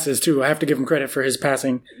nice well. Passes, too. I have to give him credit for his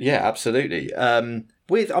passing. Yeah, absolutely. I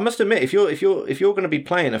must admit, if you're going to be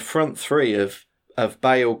playing a front 3 of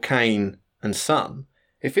Bale, Kane and Son,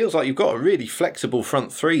 it feels like you've got a really flexible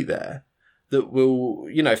front 3 there that will,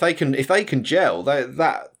 you know, if they can gel,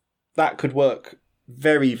 that could work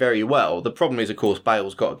very, very well. The problem is, of course,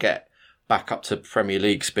 Bale's got to get back up to Premier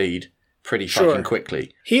League speed pretty fucking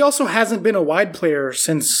quickly. He also hasn't been a wide player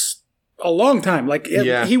since a long time. Like,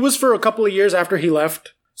 he was for a couple of years after he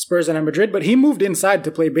left Spurs and Madrid, but he moved inside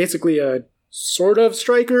to play basically a sort of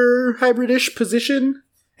striker hybrid-ish position.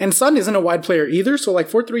 And Son isn't a wide player either, so like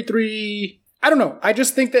 4-3-3... I don't know. I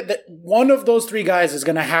just think that one of those 3 guys is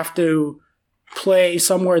going to have to play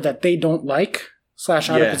somewhere that they don't like, / out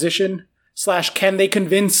of position, / can they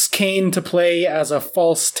convince Kane to play as a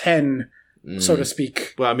false 10, so to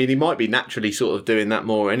speak. Well, I mean, he might be naturally sort of doing that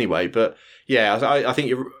more anyway, but yeah,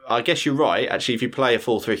 I guess you're right. Actually, if you play a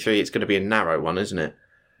 4-3-3, it's going to be a narrow one, isn't it?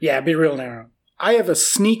 Yeah, it'd be real narrow. I have a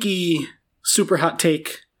sneaky, super hot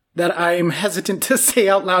take that I'm hesitant to say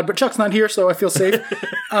out loud, but Chuck's not here, so I feel safe.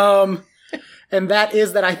 And that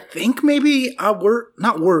is that I think maybe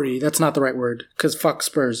not worry, that's not the right word, because fuck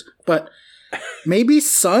Spurs, but maybe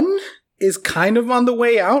Son is kind of on the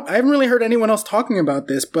way out. I haven't really heard anyone else talking about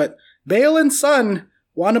this, but Bale and Son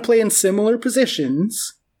want to play in similar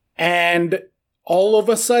positions, and all of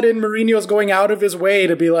a sudden Mourinho's going out of his way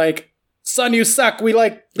to be like, Son, you suck. We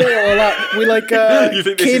like Bale a lot. We like you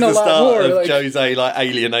think this Kane is the a lot start more. of Jose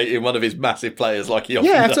alienating one of his massive players like he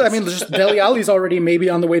often does? I mean, just Dele Alli's already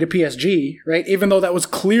maybe on the way to PSG, right? Even though that was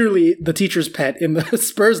clearly the teacher's pet in the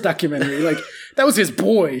Spurs documentary. Like, that was his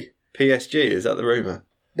boy. PSG, is that the rumour?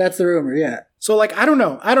 That's the rumor, yeah. So, like, I don't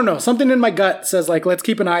know. Something in my gut says, like, let's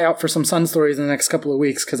keep an eye out for some Son stories in the next couple of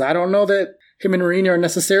weeks, because I don't know that him and Mourinho are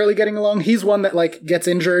necessarily getting along. He's one that, like, gets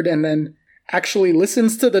injured and then actually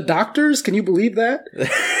listens to the doctors. Can you believe that?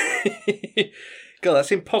 God,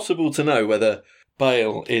 that's impossible to know whether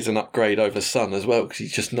Bale is an upgrade over Son as well, because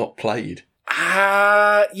he's just not played.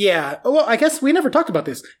 Yeah. Well, I guess we never talked about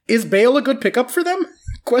this. Is Bale a good pickup for them?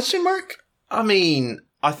 Question mark? I mean,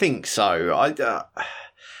 I think so.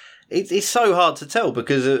 It's so hard to tell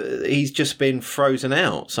because he's just been frozen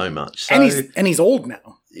out so much. So, and he's old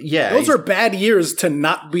now. Yeah. Those are bad years to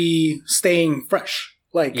not be staying fresh.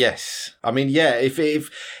 Like, yes, I mean, yeah. If age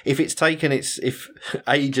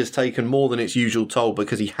has taken more than its usual toll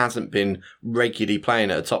because he hasn't been regularly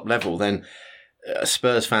playing at a top level, then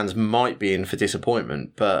Spurs fans might be in for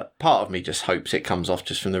disappointment. But part of me just hopes it comes off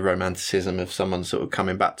just from the romanticism of someone sort of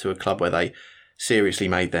coming back to a club where they seriously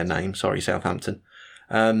made their name. Sorry, Southampton.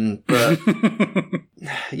 But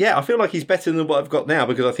yeah, I feel like he's better than what I've got now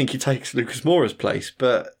because I think he takes Lucas Moura's place.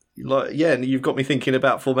 But like, yeah, and you've got me thinking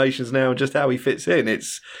about formations now and just how he fits in.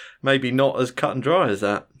 It's maybe not as cut and dry as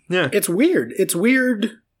that. Yeah. It's weird.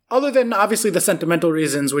 Other than obviously the sentimental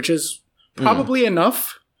reasons, which is probably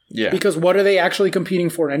enough. Yeah. Because what are they actually competing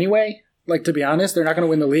for anyway? Like, to be honest, they're not going to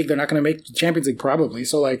win the league. They're not going to make the Champions League probably.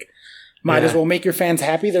 So, like, might as well make your fans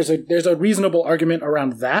happy. There's a reasonable argument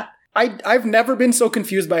around that. I've never been so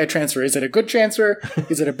confused by a transfer. Is it a good transfer?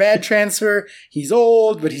 Is it a bad transfer? He's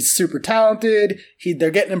old, but he's super talented. They're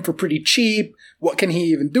getting him for pretty cheap. What can he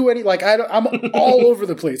even do? I'm all over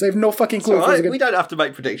the place. I have no fucking clue. We don't have to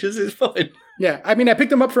make predictions. It's fine. Yeah, I mean, I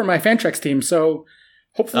picked him up for my Fantrax team, so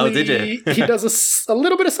hopefully he does a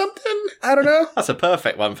little bit of something. I don't know. That's a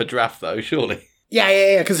perfect one for draft, though, surely.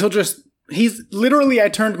 Yeah, because he's literally, I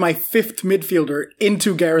turned my 5th midfielder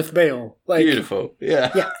into Gareth Bale. Beautiful.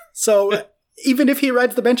 Yeah. Yeah. So even if he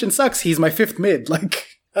rides the bench and sucks, he's my 5th mid.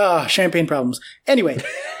 Champagne problems. Anyway,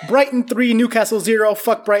 Brighton 3, Newcastle 0.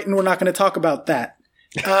 Fuck Brighton. We're not going to talk about that.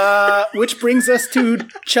 Which brings us to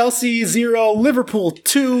Chelsea 0, Liverpool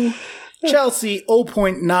 2. Chelsea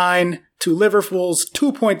 0.9 to Liverpool's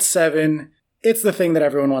 2.7. It's the thing that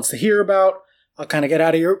everyone wants to hear about. I'll kind of get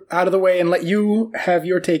out of the way and let you have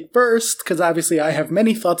your take first, because obviously I have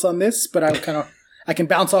many thoughts on this, but I can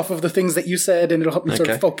bounce off of the things that you said, and it'll help me sort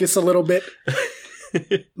of focus a little bit.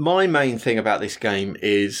 My main thing about this game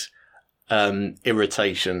is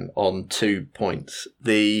irritation on 2 points.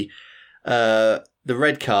 The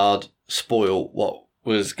red card spoiled what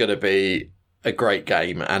was going to be a great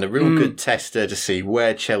game and a real good tester to see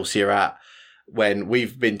where Chelsea are at when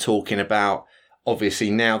we've been talking about,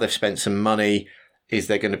 obviously now they've spent some money. Is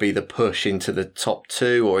there going to be the push into the top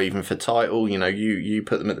 2 or even for title? You know, you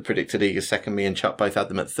put them at the predicted league as second, me and Chuck both had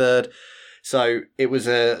them at third. So it was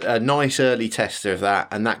a nice early tester of that,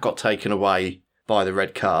 and that got taken away by the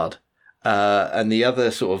red card. And the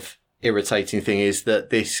other sort of irritating thing is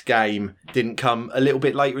that this game didn't come a little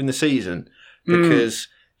bit later in the season because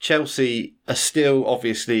Chelsea are still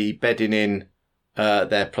obviously bedding in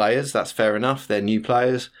their players. That's fair enough. They're new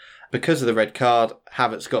players. Because of the red card,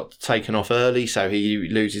 Havertz got taken off early, so he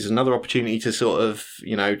loses another opportunity to sort of,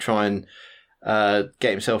 try and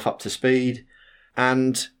get himself up to speed.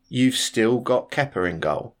 And you've still got Kepa in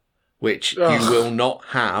goal, which you will not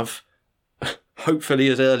have, hopefully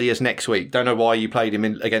as early as next week. Don't know why you played him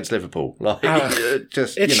against Liverpool.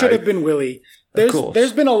 It should have been Willie.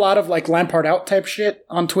 There's been a lot of Lampard out type shit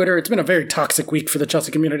on Twitter. It's been a very toxic week for the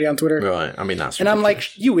Chelsea community on Twitter. Right. I mean, that's and ridiculous. I'm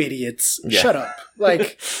like, you idiots, shut up.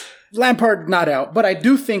 Lampard not out, but I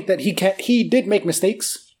do think that he did make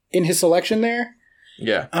mistakes in his selection there.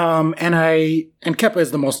 Yeah. And Kepa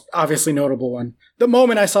is the most obviously notable one. The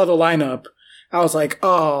moment I saw the lineup, I was like,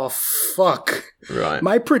 oh, fuck. Right.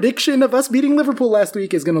 My prediction of us beating Liverpool last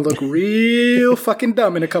week is going to look real fucking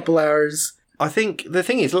dumb in a couple hours. I think the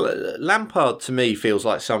thing is, Lampard to me feels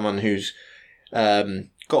like someone who's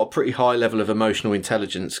got a pretty high level of emotional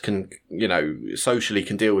intelligence, socially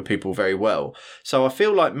can deal with people very well. So I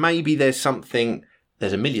feel like maybe there's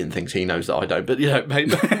a million things he knows that I don't, but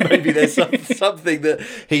maybe there's something that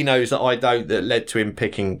he knows that I don't that led to him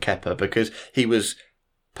picking Kepa, because he was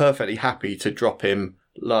perfectly happy to drop him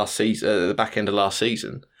last season, at the back end of last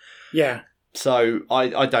season. Yeah. So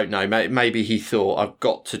I don't know. Maybe he thought, I've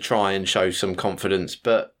got to try and show some confidence,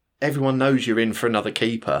 but everyone knows you're in for another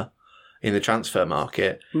keeper in the transfer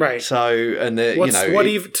market. Right. So, and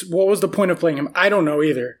what was the point of playing him? I don't know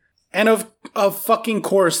either. And of fucking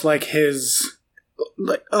course, he's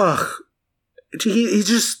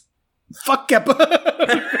just, fuck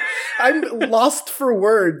Kepa. I'm lost for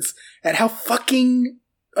words at how fucking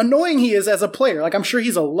annoying he is as a player. I'm sure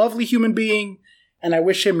he's a lovely human being, and I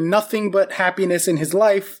wish him nothing but happiness in his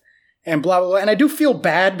life, and blah, blah, blah. And I do feel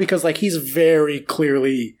bad because, he's very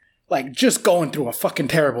clearly, just going through a fucking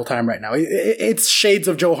terrible time right now. It's shades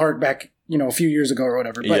of Joe Hart back, a few years ago or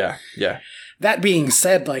whatever. But yeah. That being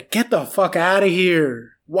said, get the fuck out of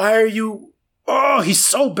here. Why are you... Oh, he's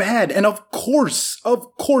so bad. And of course,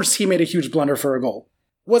 he made a huge blunder for a goal.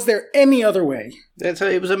 Was there any other way?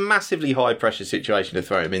 It was a massively high-pressure situation to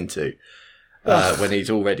throw him into when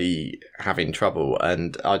he's already having trouble,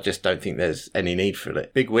 and I just don't think there's any need for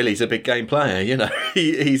it. Big Willie's a big game player,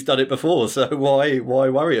 he's done it before, so why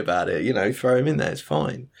worry about it? Throw him in there, it's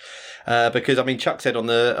fine. Because Chuck said on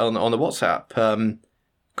the WhatsApp,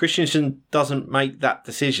 Christensen doesn't make that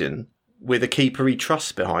decision with a keeper he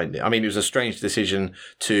trusts behind it. It was a strange decision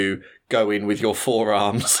to go in with your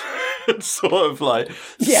forearms. Sort of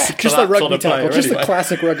just a rugby tackle, just a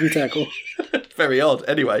classic rugby tackle. Very odd,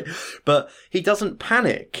 anyway. But he doesn't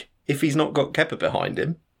panic if he's not got Kepa behind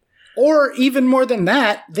him. Or even more than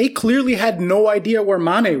that, they clearly had no idea where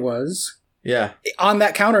Mane was. Yeah. On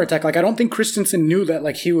that counterattack. I don't think Christensen knew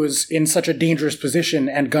that he was in such a dangerous position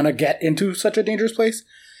and gonna get into such a dangerous place.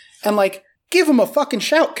 And give him a fucking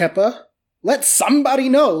shout, Kepa. Let somebody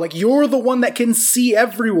know. You're the one that can see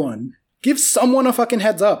everyone. Give someone a fucking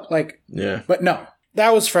heads up. Yeah. But no.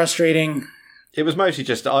 That was frustrating. It was mostly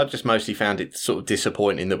I just mostly found it sort of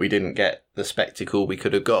disappointing that we didn't get the spectacle we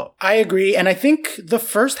could have got. I agree. And I think the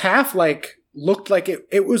first half, looked like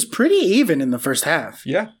it was pretty even in the first half.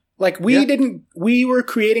 Yeah. We were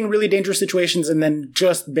creating really dangerous situations and then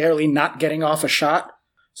just barely not getting off a shot.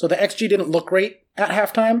 So the XG didn't look great at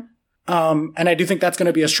halftime. And I do think that's going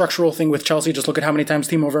to be a structural thing with Chelsea. Just look at how many times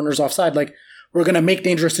Timo Werner's offside. We're going to make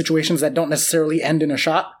dangerous situations that don't necessarily end in a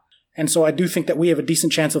shot. And so I do think that we have a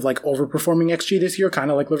decent chance of overperforming XG this year, kind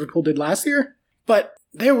of like Liverpool did last year. But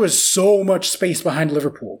there was so much space behind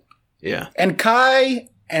Liverpool. Yeah. And Kai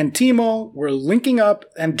and Timo were linking up,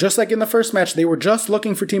 and just like in the first match, they were just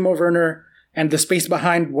looking for Timo Werner and the space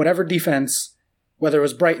behind whatever defense, whether it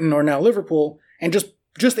was Brighton or now Liverpool, and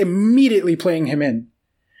just immediately playing him in.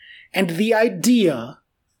 And the idea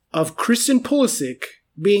of Christian Pulisic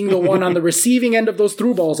being the one on the receiving end of those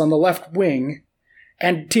through balls on the left wing,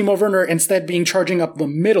 and Timo Werner instead being charging up the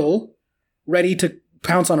middle, ready to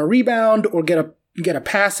pounce on a rebound or get a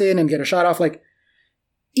pass in and get a shot off.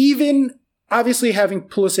 Even obviously having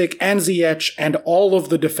Pulisic and Ziyech and all of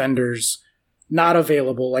the defenders not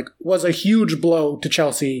available, was a huge blow to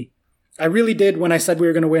Chelsea. I really did, when I said we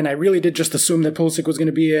were going to win, I really did just assume that Pulisic was going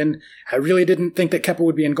to be in. I really didn't think that Kepa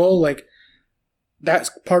would be in goal. That's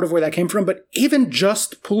part of where that came from. But even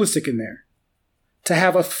just Pulisic in there, to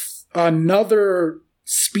have another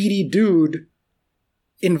speedy dude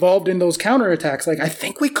involved in those counterattacks, I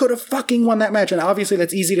think we could have fucking won that match. And obviously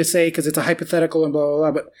that's easy to say because it's a hypothetical and blah, blah,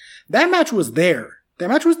 blah. But that match was there. That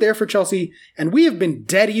match was there for Chelsea. And we have been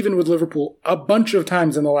dead even with Liverpool a bunch of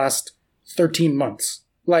times in the last 13 months.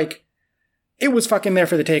 It was fucking there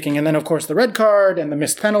for the taking. And then, of course, the red card and the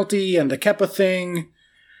missed penalty and the Kepa thing.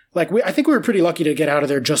 I think we were pretty lucky to get out of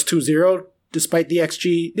there just 2-0, despite the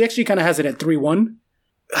XG. The XG kind of has it at 3-1.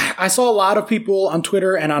 I saw a lot of people on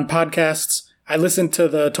Twitter and on podcasts. I listened to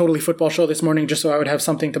the Totally Football show this morning just so I would have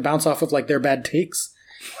something to bounce off of, their bad takes.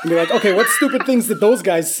 And be okay, what stupid things did those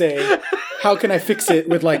guys say? How can I fix it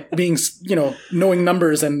with, being, knowing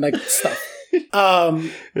numbers and, stuff?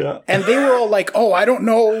 Yeah. And they were all oh, I don't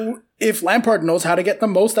know if Lampard knows how to get the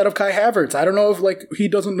most out of Kai Havertz. I don't know if, he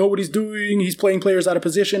doesn't know what he's doing. He's playing players out of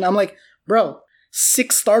position. I'm bro,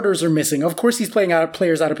 6 starters are missing. Of course he's playing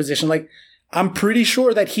players out of position. I'm pretty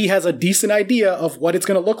sure that he has a decent idea of what it's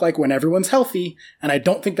going to look like when everyone's healthy, and I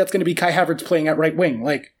don't think that's going to be Kai Havertz playing at right wing.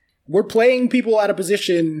 We're playing people out of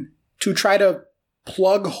position to try to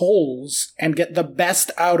plug holes and get the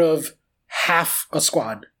best out of half a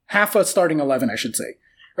squad. Half a starting 11, I should say.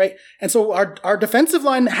 Right? And so our defensive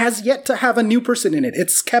line has yet to have a new person in it.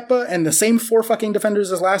 It's Kepa and the same 4 fucking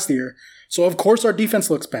defenders as last year. So of course our defense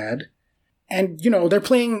looks bad. And, they're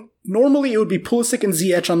playing, normally it would be Pulisic and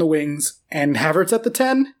Ziyech on the wings and Havertz at the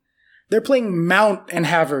 10. They're playing Mount and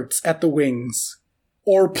Havertz at the wings.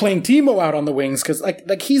 Or playing Timo out on the wings, because,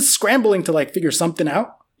 he's scrambling to, figure something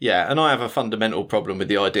out. Yeah, and I have a fundamental problem with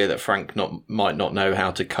the idea that Frank might not know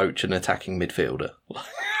how to coach an attacking midfielder.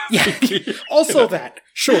 Yeah, also that,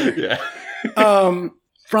 sure. Yeah.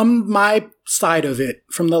 From my side of it,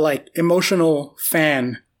 from the, emotional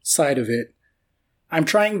fan side of it, I'm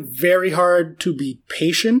trying very hard to be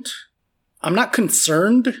patient. I'm not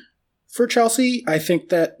concerned for Chelsea. I think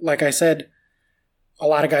that, like I said, a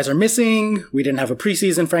lot of guys are missing. We didn't have a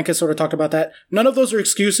preseason. Frank has sort of talked about that. None of those are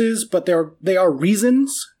excuses, but they are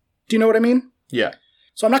reasons. Do you know what I mean? Yeah.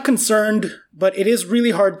 So I'm not concerned, but it is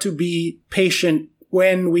really hard to be patient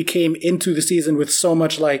when we came into the season with so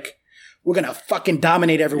much we're going to fucking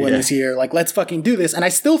dominate everyone this year. Let's fucking do this. And I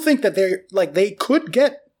still think that they could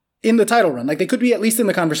get in the title run. They could be at least in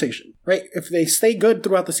the conversation, right? If they stay good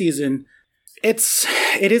throughout the season, it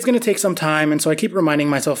is going to take some time. And so I keep reminding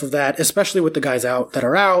myself of that, especially with the guys out that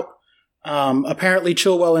are out. Apparently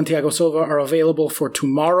Chilwell and Thiago Silva are available for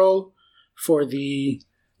tomorrow for the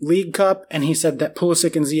League Cup. And he said that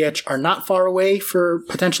Pulisic and Ziyech are not far away for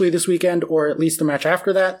potentially this weekend or at least the match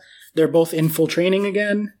after that. They're both in full training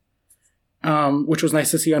again, which was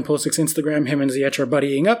nice to see on Pulisic's Instagram. Him and Ziyech are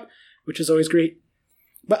buddying up, which is always great.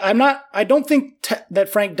 But I don't think that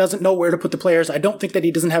Frank doesn't know where to put the players. I don't think that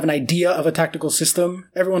he doesn't have an idea of a tactical system.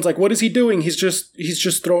 Everyone's what is he doing? He's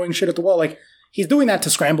just throwing shit at the wall. He's doing that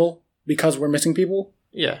to scramble because we're missing people.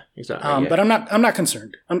 Yeah, exactly. But I'm not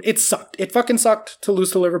concerned. It sucked. It fucking sucked to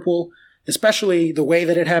lose to Liverpool, especially the way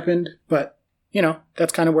that it happened. But,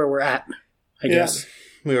 that's kind of where we're at, I guess.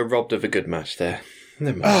 We were robbed of a good match there.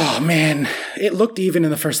 Oh, man. It looked even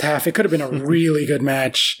in the first half. It could have been a really good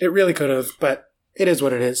match. It really could have, but it is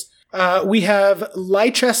what it is. We have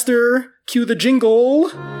Leicester. Cue the jingle.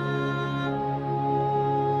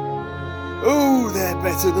 Oh, they're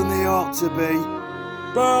better than they ought to be.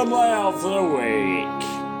 Burnley of the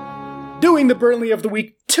week. Doing the Burnley of the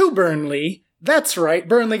week to Burnley. That's right,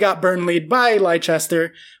 Burnley got Burnleyed by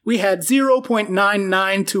Leicester. We had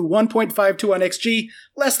 0.99 to 1.52 on XG.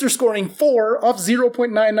 Leicester scoring 4 off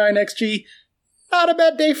 0.99 XG. Not a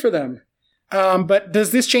bad day for them. But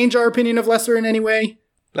does this change our opinion of Leicester in any way?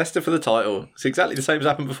 Leicester for the title. It's exactly the same as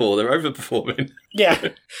happened before. They're overperforming. Yeah,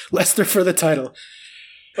 Leicester for the title.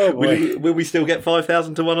 Oh boy. Will we still get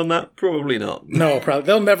 5,000 to 1 on that? Probably not. No, probably.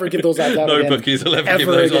 They'll never give those odds out No again. bookies will ever give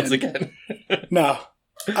those odds again. No.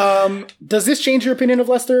 Does this change your opinion of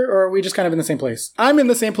Leicester, or are we just kind of in the same place? I'm in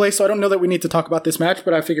the same place, so I don't know that we need to talk about this match,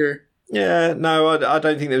 but I figure... Yeah, no, I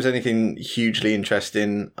don't think there was anything hugely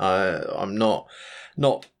interesting. I'm not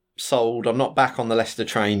sold. I'm not back on the Leicester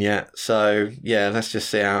train yet. So, yeah, let's just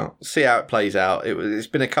see how it plays out. It's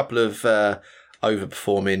been a couple of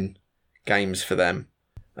overperforming games for them,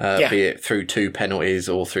 be it through 2 penalties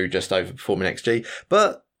or through just overperforming XG.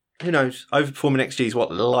 But, who knows? Overperforming XG is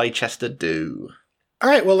what Leicester do. All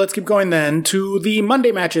right, well, let's keep going then to the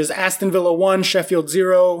Monday matches. Aston Villa 1, Sheffield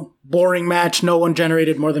 0. Boring match. No one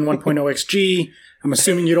generated more than 1.0 XG. I'm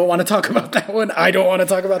assuming you don't want to talk about that one. I don't want to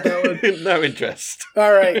talk about that one. No interest.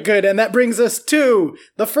 All right, good. And that brings us to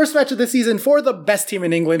the first match of the season for the best team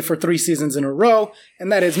in England for 3 seasons in a row,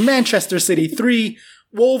 and that is Manchester City 3,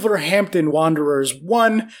 Wolverhampton Wanderers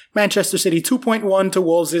 1, Manchester City 2.1 to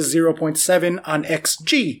Wolves' 0.7 on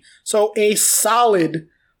XG. So a solid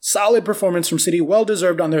performance from City,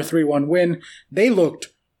 well-deserved on their 3-1 win. They looked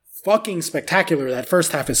fucking spectacular that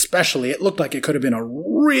first half especially. It looked like it could have been a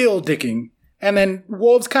real dicking. And then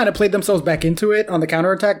Wolves kind of played themselves back into it on the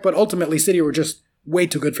counterattack, but ultimately City were just way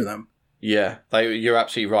too good for them. Yeah, you're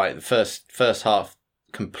absolutely right. The first half,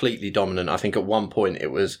 completely dominant. I think at one point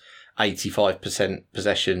it was 85%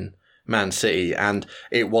 possession Man City, and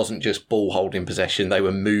it wasn't just ball holding possession. They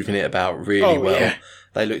were moving it about really well. Yeah.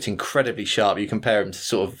 They looked incredibly sharp. You compare them to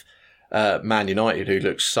sort of Man United, who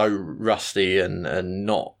looked so rusty and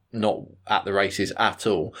not at the races at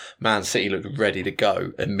all. Man City looked ready to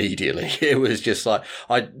go immediately. It was just like,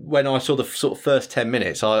 when I saw the sort of first 10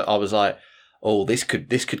 minutes, I was like, oh, this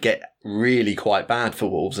could get really quite bad for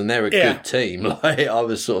Wolves, and they're a good team. Like, I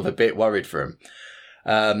was sort of a bit worried for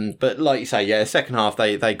them. But like you say, yeah, second half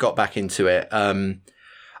they got back into it.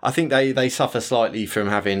 I think they suffer slightly from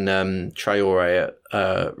having Traore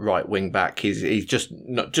at right wing back. He's just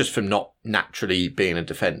from not naturally being a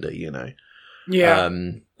defender, you know. Yeah.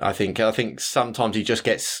 I think sometimes he just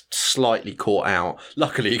gets slightly caught out.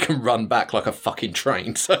 Luckily, he can run back like a fucking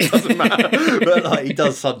train, so it doesn't matter. But like, he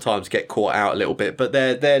does sometimes get caught out a little bit. But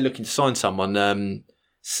they're looking to sign someone,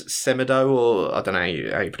 Semedo, or I don't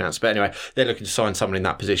know how you pronounce it. But anyway, they're looking to sign someone in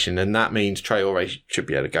that position, and that means Traore should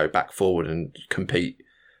be able to go back forward and compete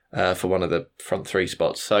for one of the front 3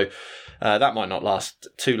 spots. So that might not last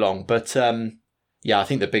too long, but. Yeah, I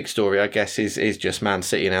think the big story, I guess, is just Man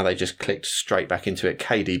City now. They just clicked straight back into it.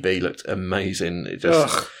 KDB looked amazing. It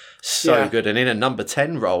just good. And in a number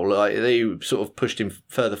 10 role, they sort of pushed him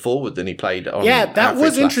further forward than he played on. Yeah, that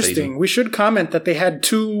was interesting. Season. We should comment that they had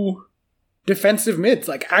 2 defensive mids,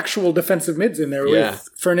 like actual defensive mids in there, with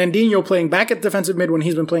Fernandinho playing back at defensive mid when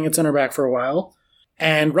he's been playing at center back for a while,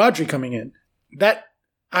 and Rodri coming in.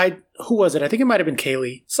 Who was it? I think it might have been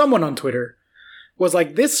Kaylee. Someone on Twitter was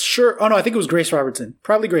like, this sure... Oh, no, I think it was Grace Robertson.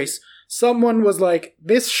 Probably Grace. Someone was like,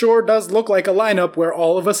 this sure does look like a lineup where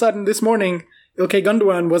all of a sudden this morning, Ilkay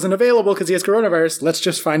Gundogan wasn't available because he has coronavirus. Let's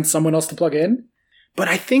just find someone else to plug in. But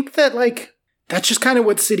I think that, like, that's just kind of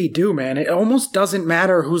what City do, man. It almost doesn't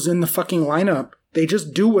matter who's in the fucking lineup. They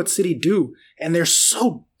just do what City do. And they're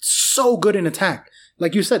so good in attack.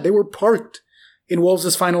 Like you said, they were parked in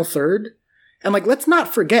Wolves' final third. And, like, let's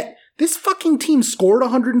not forget... This fucking team scored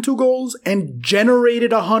 102 goals and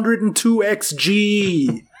generated 102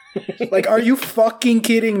 XG. Like, are you fucking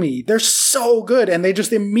kidding me? They're so good, and they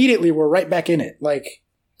just immediately were right back in it. Like,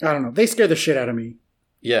 I don't know. They scare the shit out of me.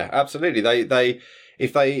 Yeah, absolutely. They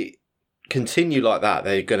if they continue like that,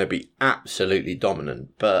 they're going to be absolutely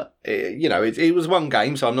dominant. But, it was one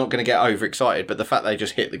game, so I'm not going to get overexcited. But the fact they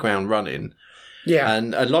just hit the ground running... Yeah.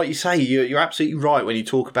 And like you say, you're absolutely right when you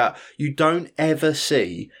talk about, you don't ever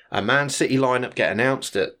see a Man City lineup get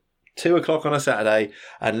announced at 2:00 on a Saturday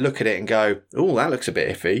and look at it and go, oh, that looks a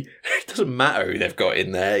bit iffy. It doesn't matter who they've got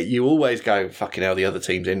in there. You always go, fucking hell, the other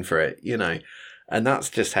team's in for it, you know. And that's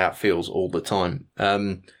just how it feels all the time.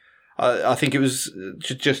 I think it was,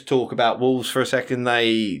 to just talk about Wolves for a second,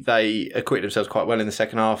 they acquitted themselves quite well in the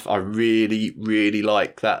second half. I really, really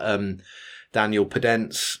like that Daniel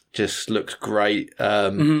Podence just looked great.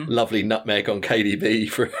 Lovely nutmeg on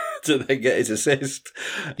KDB to then get his assist.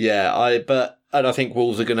 Yeah, I think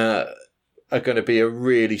Wolves are gonna be a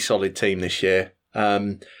really solid team this year.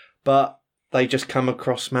 but they just come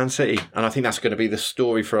across Man City. And I think that's going to be the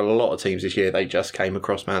story for a lot of teams this year. They just came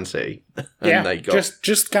across Man City. And they got...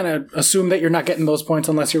 just kind of assume that you're not getting those points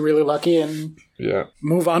unless you're really lucky and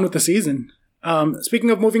move on with the season. Speaking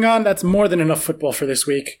of moving on, that's more than enough football for this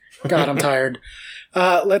week. God, I'm tired.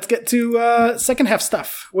 Let's get to second half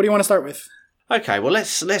stuff. What do you want to start with? Okay, well,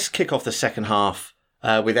 let's kick off the second half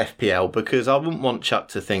with FPL, because I wouldn't want Chuck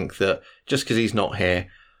to think that just because he's not here,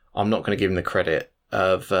 I'm not going to give him the credit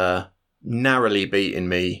of narrowly beating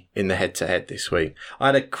me in the head-to-head this week. I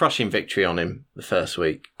had a crushing victory on him the first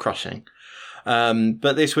week, crushing.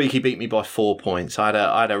 But this week he beat me by 4 points. I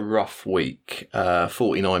had a rough week,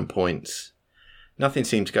 49 points. Nothing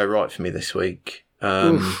seemed to go right for me this week.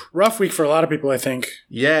 Rough week for a lot of people, I think.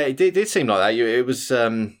 Yeah, it did seem like that. It was,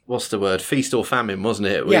 what's the word? Feast or famine, wasn't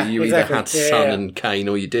it? Yeah, you exactly. either had Son and Kane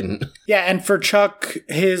or you didn't. Yeah, and for Chuck,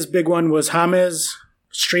 his big one was James.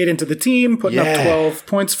 Straight into the team, putting up 12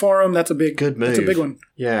 points for him. That's a good move. That's a big one.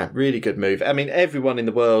 Yeah, really good move. I mean, everyone in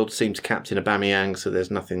the world seems to captain Aubameyang, so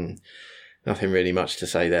there's nothing really much to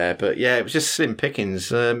say there. But yeah, it was just slim pickings.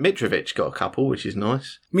 Mitrovic got a couple, which is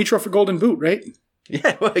nice. Mitro for Golden Boot, right?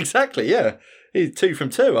 Yeah, well, exactly, yeah. He's 2 from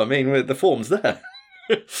 2. I mean, the form's there.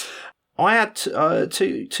 I had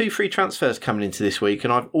two free transfers coming into this week,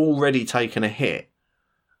 and I've already taken a hit.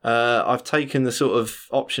 I've taken the sort of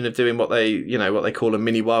option of doing what they call a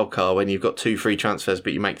mini wildcard, when you've got 2 free transfers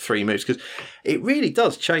but you make 3 moves, because it really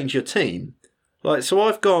does change your team. Like, so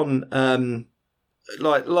I've gone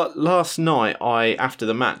like last night. After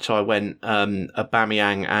the match I went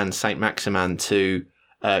Aubameyang and Saint Maximin to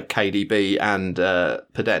KDB and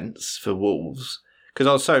Podence for Wolves, because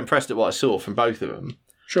I was so impressed at what I saw from both of them.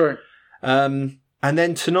 Sure. And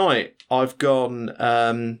then tonight I've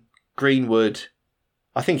gone Greenwood.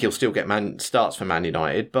 I think he'll still get starts for Man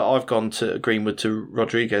United, but I've gone to Greenwood to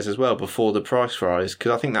Rodriguez as well before the price rise,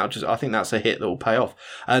 because I think that's a hit that will pay off.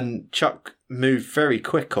 And Chuck moved very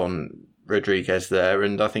quick on Rodriguez there,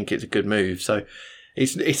 and I think it's a good move. So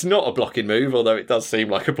it's not a blocking move, although it does seem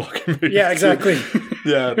like a blocking move. Yeah, exactly.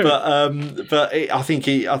 Yeah, but I think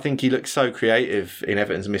he looks so creative in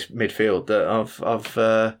Everton's midfield that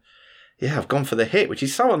I've gone for the hit, which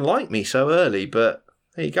is so unlike me so early, but.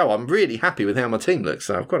 There you go. I'm really happy with how my team looks,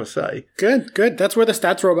 so I've got to say. Good. That's where the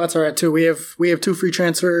stats robots are at, too. We have 2 free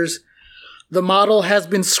transfers. The model has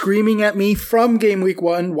been screaming at me from game week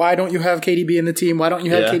 1. Why don't you have KDB in the team? Why don't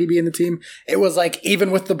you have KDB in the team? It was like,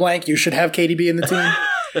 even with the blank, you should have KDB in the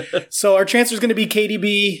team. So our transfer is going to be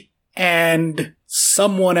KDB and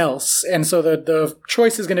someone else. And so the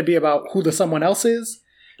choice is going to be about who the someone else is.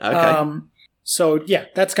 Okay. So, yeah,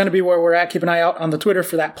 that's going to be where we're at. Keep an eye out on the Twitter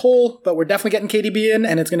for that poll, but we're definitely getting KDB in,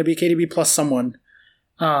 and it's going to be KDB plus someone.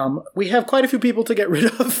 We have quite a few people to get rid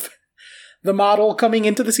of. The model coming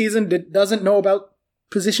into the season doesn't know about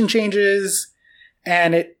position changes,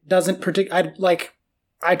 and it doesn't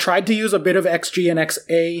I tried to use a bit of XG and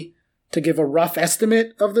XA to give a rough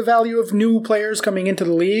estimate of the value of new players coming into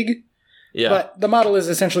the league. Yeah. But the model is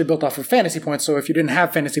essentially built off of fantasy points, so if you didn't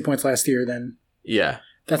have fantasy points last year, then... Yeah.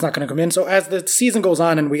 That's not going to come in. So as the season goes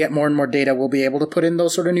on and we get more and more data, we'll be able to put in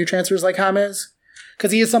those sort of new transfers like James.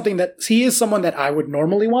 Because he is someone that I would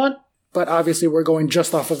normally want, but obviously we're going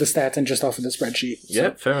just off of the stats and just off of the spreadsheet. So.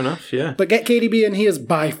 Yeah, fair enough, yeah. But get KDB, and he is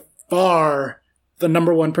by far the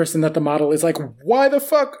number one person that the model is like, why the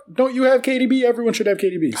fuck don't you have KDB? Everyone should have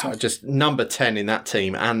KDB. So. Just number 10 in that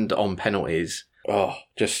team and on penalties. Oh,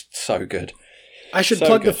 just so good. I should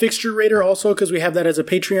plug the fixture rater also, because we have that as a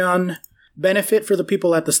Patreon benefit for the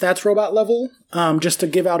people at the stats robot level, just to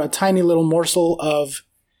give out a tiny little morsel of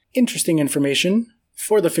interesting information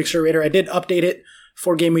for the fixture rater. I did update it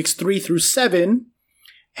for game weeks 3 through 7,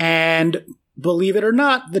 and believe it or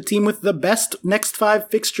not, the team with the best next 5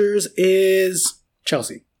 fixtures is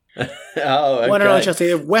Chelsea. Oh, okay. One and only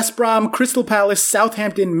Chelsea. West Brom, Crystal Palace,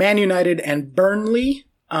 Southampton, Man United, and Burnley.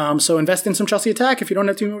 So invest in some Chelsea attack. If you don't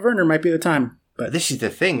have Timo Werner, might be the time. But this is the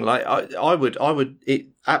thing. Like I would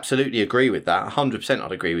absolutely agree with that. 100%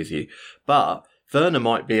 I'd agree with you. But Werner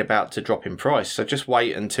might be about to drop in price, so just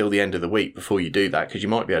wait until the end of the week before you do that, because you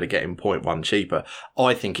might be able to get him 0.1 cheaper.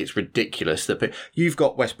 I think it's ridiculous that you've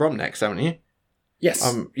got West Brom next, haven't you?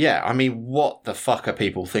 Yes. Yeah. I mean, what the fuck are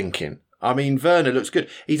people thinking? I mean, Werner looks good.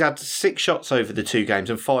 He's had 6 shots over the 2 games,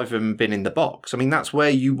 and 5 of them been in the box. I mean, that's where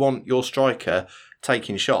you want your striker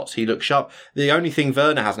taking shots. He looks sharp. The only thing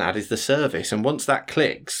Werner hasn't had is the service. And once that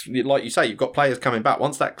clicks, like you say, you've got players coming back.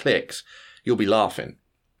 Once that clicks, you'll be laughing.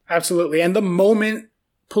 Absolutely. And the moment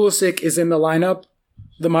Pulisic is in the lineup,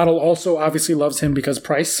 the model also obviously loves him because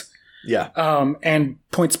price. Yeah. And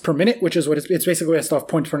points per minute, which is what it's basically based off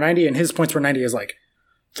points per 90. And his points per 90 is like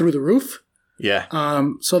through the roof. Yeah.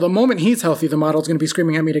 So the moment he's healthy, the model's going to be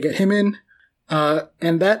screaming at me to get him in.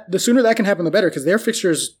 And the sooner that can happen, the better, because their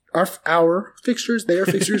fixtures are our fixtures, their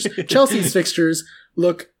fixtures, Chelsea's fixtures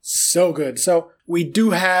look so good. So we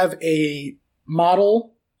do have a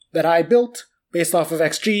model that I built based off of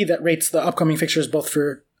XG that rates the upcoming fixtures both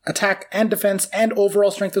for attack and defense and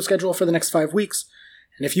overall strength of schedule for the next 5 weeks.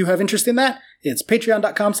 And if you have interest in that, it's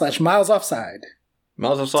patreon.com/milesoffside.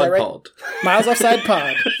 Miles Offside right? Pod. Miles Offside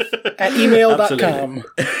Pod at email.com.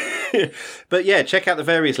 But yeah, check out the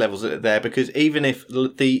various levels that are there, because even if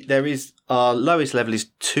our lowest level is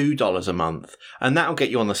 $2 a month, and that'll get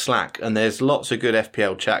you on the Slack, and there's lots of good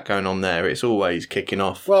FPL chat going on there. It's always kicking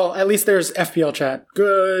off. Well, at least there's FPL chat.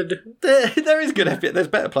 Good. There is good FPL. There's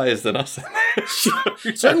better players than us.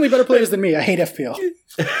 Certainly better players than me. I hate FPL.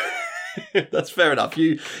 That's fair enough.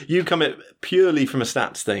 You come at purely from a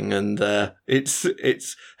stats thing, and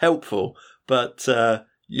it's helpful, but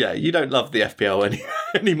yeah, you don't love the FPL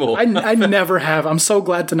anymore. I never have. I'm so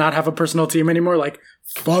glad to not have a personal team anymore. Like,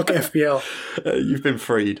 fuck FPL. You've been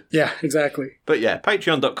freed. Yeah, exactly. But yeah,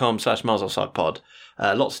 patreon.com/milesoffsidepod.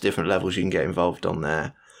 Lots of different levels you can get involved on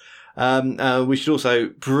there. We should also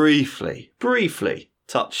briefly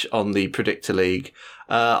touch on the Predictor League.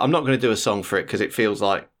 I'm not going to do a song for it because it feels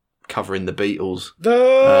like covering the Beatles.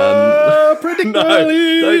 The Predictor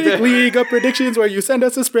League of predictions, where you send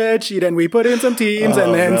us a spreadsheet and we put in some teams,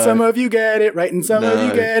 and then some of you get it right and some of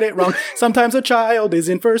you get it wrong. Sometimes a child is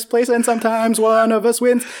in first place and sometimes one of us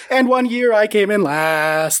wins, and one year I came in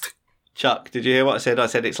last. Chuck, did you hear what I said? I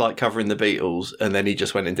said it's like covering the Beatles, and then he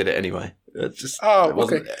just went and did it anyway. It's just,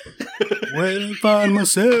 okay. Well, I find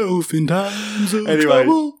myself in times of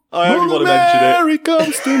trouble. I only want to mention it. Mary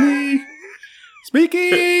comes to me,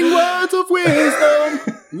 speaking words of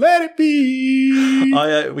wisdom. Let it be.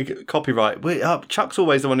 We copyright. Chuck's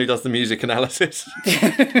always the one who does the music analysis.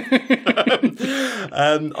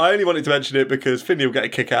 I only wanted to mention it because Finney will get a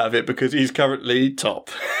kick out of it because he's currently top.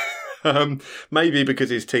 Maybe because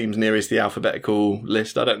his team's nearest the alphabetical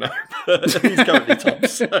list, I don't know, but he's currently top.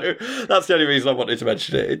 So that's the only reason I wanted to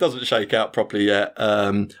mention it. It doesn't shake out properly yet.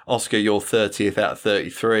 Oscar, you're 30th out of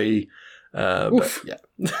 33. But yeah,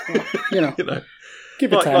 well, you know,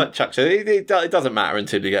 give it time. Like Chuck said, it doesn't matter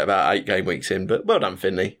until you get about 8 game weeks in. But well done,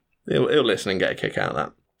 Finley. He'll listen and get a kick out of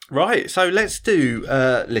that. Right, so let's do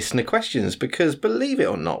listener questions, because believe it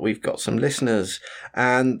or not, we've got some listeners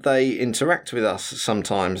and they interact with us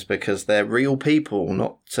sometimes because they're real people,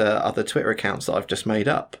 not other Twitter accounts that I've just made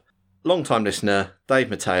up. Long-time listener, Dave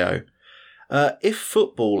Matteo. If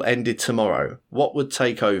football ended tomorrow, what would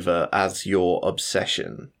take over as your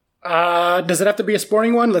obsession? Does it have to be a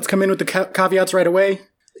sporting one? Let's come in with the caveats right away.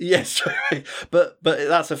 Yes, but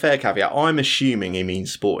that's a fair caveat. I'm assuming he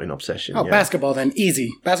means sporting obsession. Oh, yeah. Basketball then. Easy.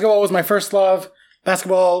 Basketball was my first love.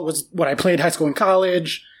 Basketball was what I played high school and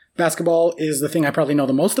college. Basketball is the thing I probably know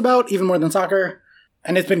the most about, even more than soccer.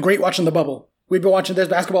 And it's been great watching the bubble. We've been watching this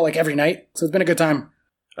basketball like every night, so it's been a good time.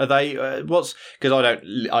 Are they, because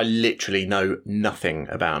I literally know nothing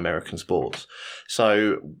about American sports.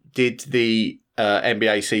 So did the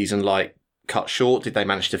NBA season cut short? Did they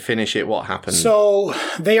manage to finish it? What happened? So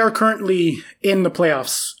they are currently in the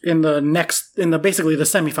playoffs, in basically the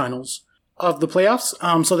semifinals of the playoffs.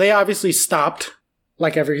 So they obviously stopped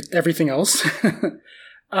like everything else.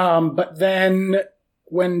 But then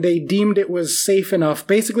when they deemed it was safe enough,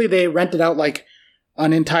 basically they rented out like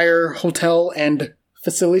an entire hotel and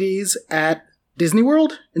facilities at Disney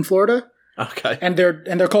World in Florida. Okay. And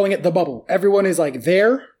they're calling it the bubble. Everyone is like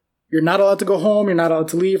there. You're not allowed to go home. You're not allowed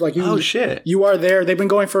to leave. Oh, shit. You are there. They've been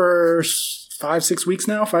going for 5-6 weeks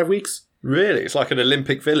now. 5 weeks. Really? It's like an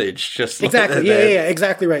Olympic village. Just exactly. Yeah.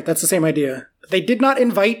 Exactly right. That's the same idea. They did not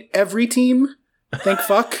invite every team. Thank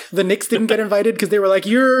fuck. The Knicks didn't get invited because they were like,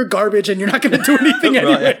 you're garbage and you're not going to do anything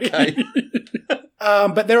anyway. Right, okay.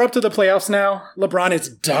 But they're up to the playoffs now. LeBron is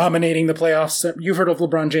dominating the playoffs. You've heard of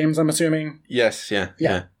LeBron James, I'm assuming. Yes. Yeah.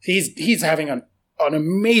 He's having an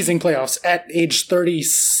amazing playoffs at age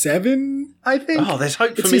 37, I think. Oh, there's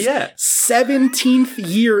hope for me yet. 17th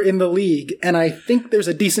year in the league, and I think there's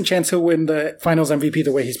a decent chance he'll win the finals MVP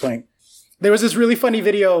the way he's playing. There was this really funny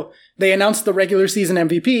video. They announced the regular season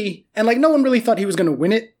MVP, and no one really thought he was going to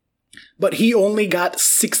win it, but he only got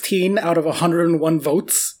 16 out of 101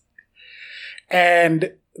 votes.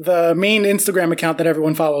 And the main Instagram account that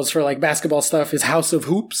everyone follows for basketball stuff is House of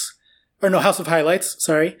Highlights,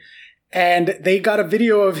 sorry. And they got a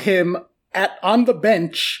video of him on the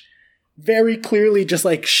bench, very clearly just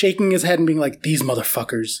shaking his head and being like, these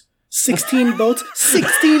motherfuckers. 16 votes,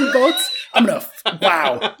 I'm gonna,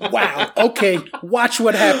 wow, okay, watch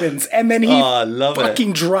what happens. And then he I love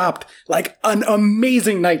fucking dropped like an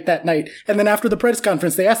amazing night that night. And then after the press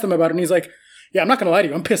conference, they asked him about it, and he's like, yeah, I'm not gonna lie to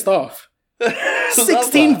you, I'm pissed off.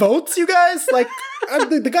 16 votes, you guys? Like,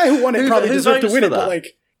 the guy who won it probably deserved to win it, but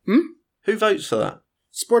like, Who votes for that?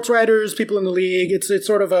 sports writers, people in the league. It's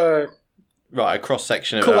sort of a Right, a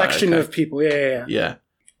cross-section of collection of people. Yeah. Yeah.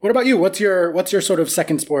 What about you? What's your sort of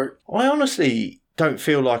second sport? I honestly don't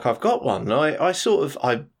feel like I've got one.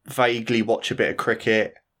 I vaguely watch a bit of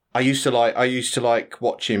cricket. I used to like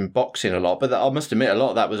watching boxing a lot, but I must admit a lot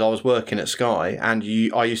of that was I was working at Sky, and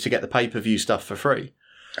I used to get the pay-per-view stuff for free.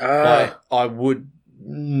 I would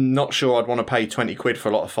not sure I'd want to pay 20 quid for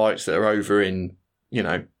a lot of fights that are over in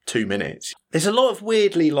 2 minutes. There's a lot of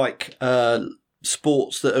weirdly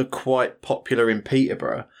sports that are quite popular in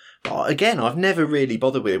Peterborough. But again, I've never really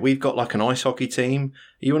bothered with it. We've got like an ice hockey team.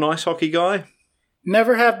 Are you an ice hockey guy?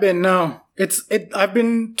 Never have been. No, I've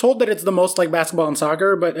been told that it's the most like basketball and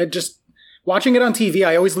soccer, but watching it on TV,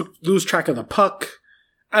 I always lose track of the puck.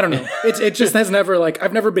 I don't know. It just has never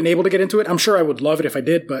I've never been able to get into it. I'm sure I would love it if I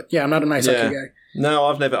did, but yeah, I'm not an ice hockey guy. No,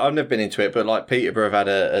 I've never been into it, but like Peterborough have had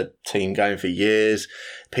a team going for years.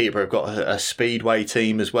 Peterborough have got a speedway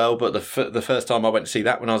team as well, but the first time I went to see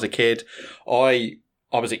that when I was a kid, I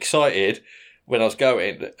was excited when I was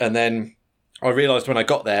going, and then I realised when I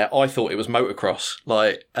got there, I thought it was motocross,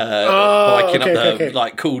 biking up the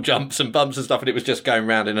like cool jumps and bumps and stuff, and it was just going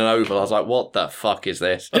round in an oval. I was like, "What the fuck is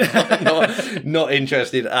this?" not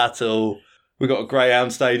interested at all. We've got a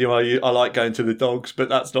greyhound stadium. I like going to the dogs, but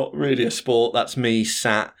that's not really a sport. That's me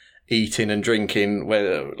sat eating and drinking.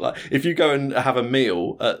 Where if you go and have a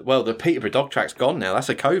meal, the Peterborough dog track's gone now. That's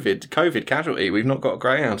a COVID casualty. We've not got a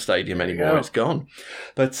greyhound stadium anymore. Yeah. It's gone.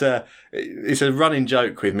 But it's a running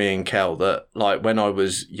joke with me and Kel that like when I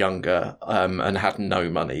was younger and had no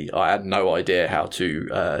money, I had no idea how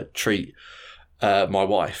to treat my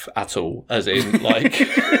wife at all, as in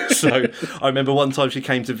so I remember one time she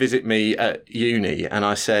came to visit me at uni, and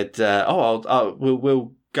I said,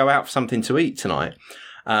 we'll go out for something to eat tonight.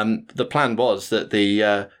 The plan was that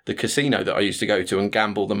the casino that I used to go to and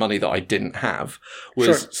gamble the money that I didn't have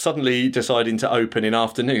was suddenly deciding to open in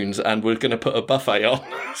afternoons, and we're going to put a buffet on.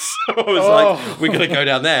 So I was like, we're going to go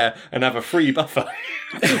down there and have a free buffet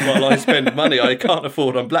while I spend money I can't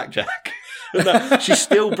afford on blackjack. She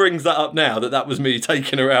still brings that up now, that was me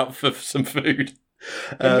taking her out for some food.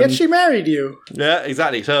 And yet she married you. Yeah,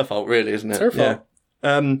 exactly. It's her fault, really, isn't it? It's her fault.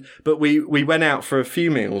 Yeah. But we went out for a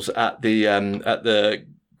few meals at the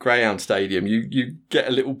Greyhound Stadium. You get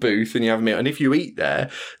a little booth and you have a meal, and if you eat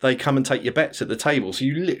there, they come and take your bets at the table, so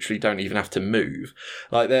you literally don't even have to move.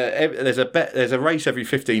 Like there's a race every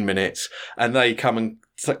 15 minutes, and they come and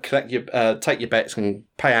take your bets and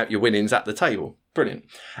pay out your winnings at the table. Brilliant.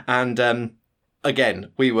 And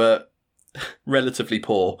again, we were relatively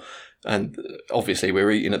poor. And obviously we were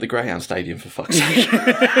eating at the Greyhound Stadium, for fuck's sake.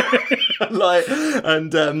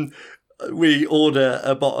 We order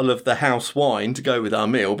a bottle of the house wine to go with our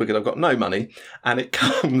meal because I've got no money. And it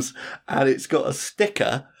comes and it's got a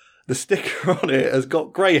sticker. The sticker on it has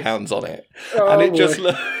got greyhounds on it. And it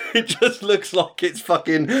just looks like it's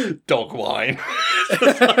fucking dog wine.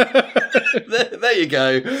 There you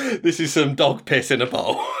go. This is some dog piss in a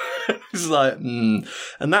bowl. It's like, and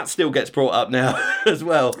that still gets brought up now as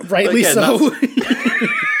well. Rightly so.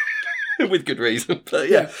 With good reason. But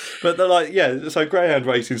yeah. But they're like, so greyhound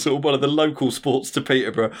racing is sort of one of the local sports to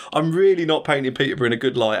Peterborough. I'm really not painting Peterborough in a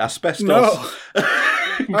good light. Asbestos. No.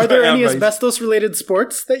 Are there any asbestos-related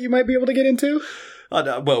sports that you might be able to get into?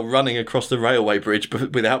 Well, running across the railway bridge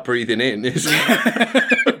without breathing in is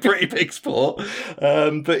a pretty big sport.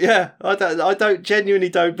 But yeah, I genuinely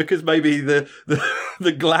don't, because maybe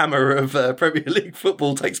the glamour of Premier League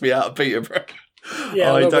football takes me out of Peterborough.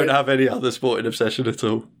 Yeah, I don't have any other sporting obsession at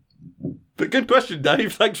all. But good question,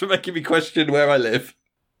 Dave. Thanks for making me question where I live.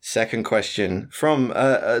 Second question from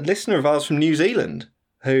a listener of ours from New Zealand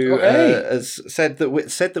who has said that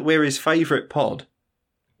we're his favourite pod.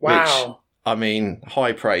 Wow. Which, I mean,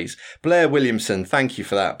 high praise. Blair Williamson, thank you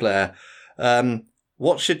for that, Blair.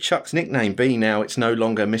 What should Chuck's nickname be now it's no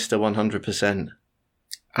longer Mr. 100%?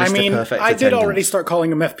 I mean, I did already start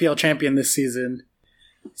calling him FPL champion this season.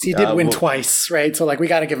 So he did win twice, right? So, we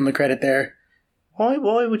got to give him the credit there.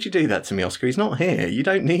 Why would you do that to me, Oscar? He's not here. You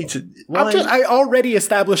don't need to... I already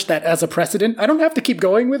established that as a precedent. I don't have to keep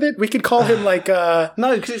going with it. We could call him, no,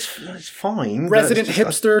 because it's fine. Resident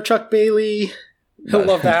hipster Chuck Bailey. He'll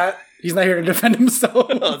love that. He's not here to defend himself.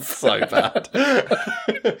 That's so bad.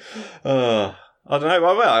 I don't know.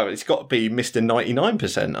 Well, it's got to be Mr.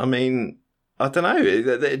 99%. I mean, I don't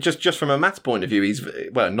know. Just from a maths point of view, he's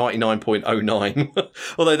 99.09.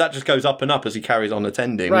 Although that just goes up and up as he carries on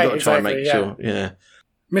attending. Right, We've got to try and make exactly, sure. Yeah.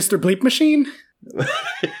 Mr. Bleep Machine?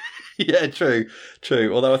 Yeah, true.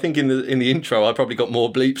 Although I think in the intro, I probably got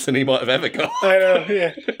more bleeps than he might have ever got. I know,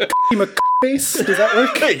 yeah. face? Does that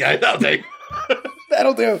work? There you go. That'll do.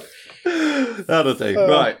 That'll do. That'll do.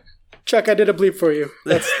 Right. Chuck, I did a bleep for you.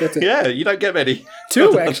 That's it. Yeah, you don't get many.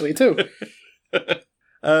 Two, actually, two.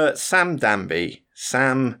 Sam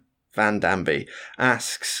Van Danby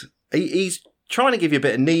asks, he's trying to give you a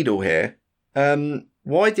bit of needle here.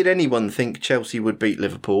 Why did anyone think Chelsea would beat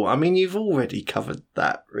Liverpool? I mean, you've already covered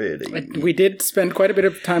that, really. We did spend quite a bit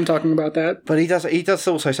of time talking about that. But he does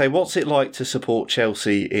also say, what's it like to support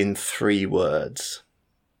Chelsea in 3 words?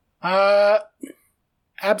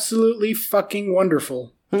 Absolutely fucking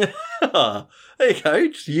wonderful. There you go,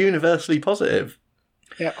 just universally positive.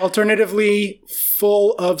 Yeah, alternatively,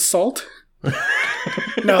 full of salt.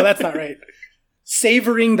 No, that's not right.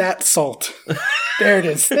 Savoring that salt. There it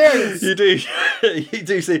is. You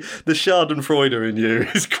do see the Schadenfreude in you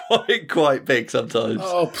is quite big sometimes.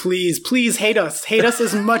 Oh, please hate us. Hate us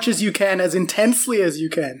as much as you can, as intensely as you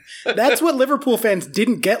can. That's what Liverpool fans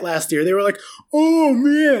didn't get last year. They were like, oh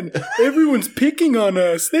man, everyone's picking on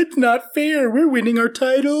us. That's not fair. We're winning our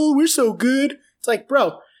title. We're so good. It's like,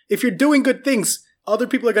 bro, if you're doing good things, other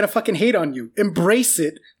people are going to fucking hate on you. Embrace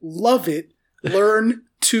it. Love it. Learn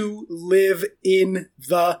to live in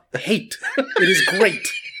the hate. It is great.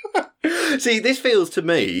 See, this feels to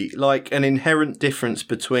me like an inherent difference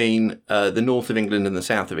between the north of England and the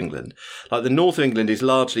south of England. Like, the north of England is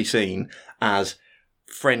largely seen as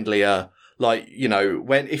friendlier. Like, you know,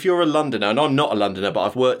 if you're a Londoner, and I'm not a Londoner, but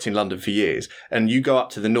I've worked in London for years, and you go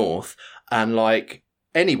up to the north and, like,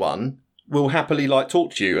 anyone will happily, like,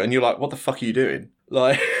 talk to you, and you're like, what the fuck are you doing?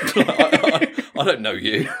 Like, I don't know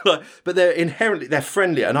you. Like, but they're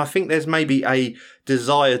friendlier, and I think there's maybe a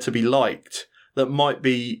desire to be liked that might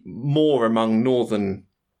be more among northern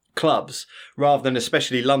clubs rather than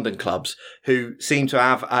especially London clubs, who seem to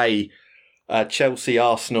have a Chelsea,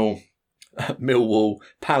 Arsenal, Millwall,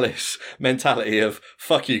 Palace mentality of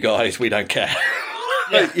fuck you guys, we don't care.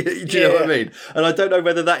 Do you know what I mean? And I don't know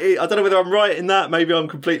whether I don't know whether I'm right in that. Maybe I'm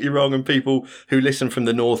completely wrong, and people who listen from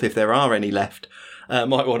the north, if there are any left,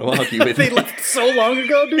 might want to argue with me. They left so long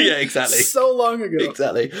ago, dude. Yeah, exactly. So long ago.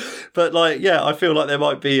 Exactly. But, like, yeah, I feel like there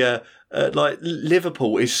might be like,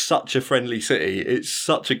 Liverpool is such a friendly city. It's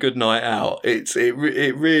such a good night out. It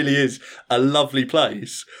really is a lovely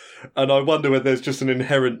place. And I wonder whether there's just an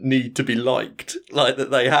inherent need to be liked, like,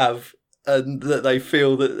 that they have, and that they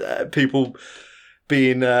feel that people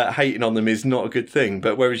being hating on them is not a good thing.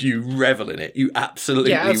 But whereas you revel in it, you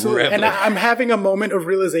absolutely revel in it. And I'm having a moment of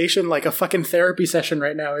realization, like a fucking therapy session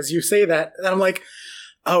right now, as you say that. And I'm like,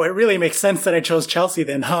 oh, it really makes sense that I chose Chelsea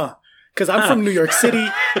then, huh? Because I'm from New York City.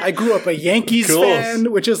 I grew up a Yankees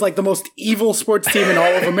fan, which is like the most evil sports team in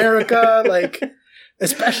all of America. Like,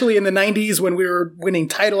 especially in the 90s when we were winning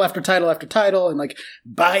title after title after title and, like,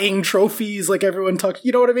 buying trophies like everyone talks.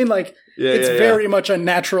 You know what I mean? Like, it's very much a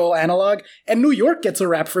natural analog. And New York gets a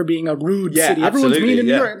rap for being a rude city. Everyone's mean in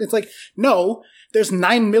New York. It's like, no, there's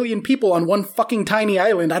 9 million people on one fucking tiny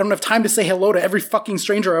island. I don't have time to say hello to every fucking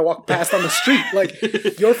stranger I walk past on the street. Like,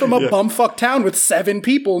 you're from a bumfuck town with 7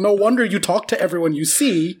 people. No wonder you talk to everyone you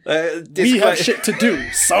see. We have shit to do.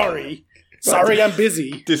 Sorry, I'm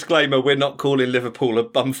busy. Disclaimer, we're not calling Liverpool a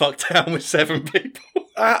bumfuck town with 7 people.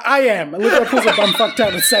 I am. Liverpool's a bumfuck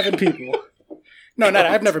town with 7 people. No,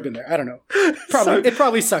 I've never been there. I don't know. It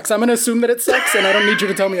probably sucks. I'm going to assume that it sucks, and I don't need you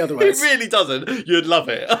to tell me otherwise. It really doesn't. You'd love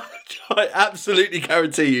it. I absolutely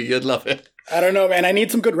guarantee you'd love it. I don't know, man. I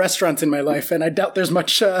need some good restaurants in my life, and I doubt there's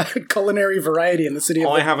much culinary variety in the city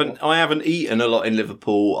of Liverpool. I haven't eaten a lot in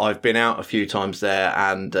Liverpool. I've been out a few times there,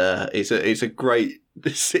 and it's a great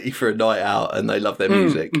city for a night out, and they love their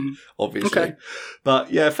music, obviously. Okay.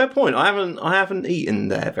 But yeah, fair point. I haven't eaten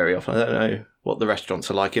there very often. I don't know what the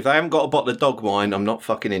restaurants are like. If they haven't got a bottle of dog wine, I'm not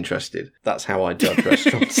fucking interested. That's how I judge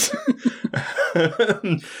restaurants.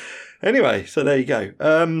 Anyway, so there you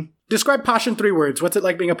go. Describe Posh in 3 words. What's it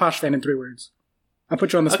like being a Posh fan in 3 words? I'll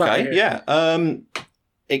put you on the spot. Okay, yeah.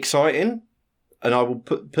 Exciting. And I will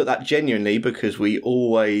put that genuinely, because we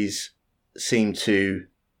always seem to,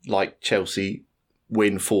 like, Chelsea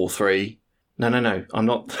win 4-3. No. I'm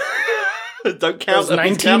not... Don't count.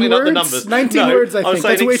 19 words? Up the numbers. 19 words, I think. I was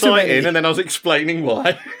saying that's way exciting, too many. and then I was explaining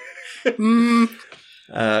why.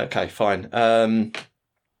 Okay, fine.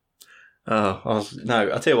 I'll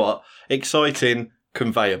tell you what. Exciting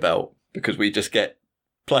conveyor belt, because we just get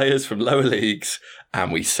players from lower leagues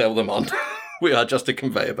and we sell them on. We are just a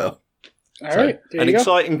conveyor belt. All right. There An you go.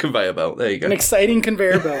 exciting conveyor belt. There you go. An exciting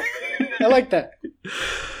conveyor belt. I like that.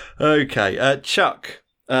 Okay. Chuck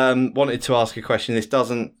wanted to ask a question. This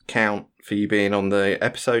doesn't count for you being on the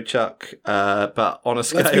episode, Chuck, but on a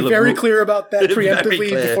scale Let's be of... very clear about that Very preemptively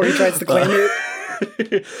clear. before he tries to claim it.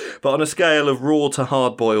 But on a scale of raw to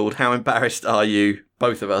hard-boiled, how embarrassed are you,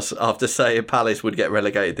 both of us, after saying Palace would get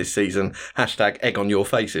relegated this season? Hashtag egg on your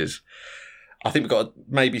faces. I think we've got to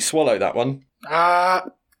maybe swallow that one.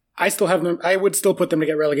 I still have them. I would still put them to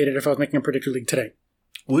get relegated if I was making a predictor league today.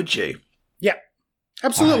 Would you? Yeah,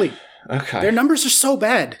 absolutely. Okay. Their numbers are so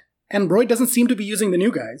bad, and Roy doesn't seem to be using the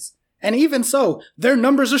new guys. And even so, their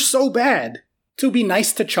numbers are so bad. To be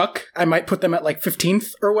nice to Chuck, I might put them at like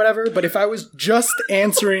 15th or whatever, but if I was just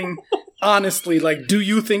answering honestly, like, do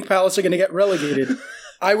you think Palace are going to get relegated?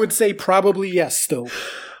 I would say probably yes still.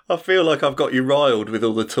 I feel like I've got you riled with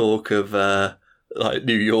all the talk of like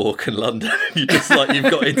New York and London. You just like you've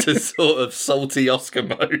got into sort of salty Oscar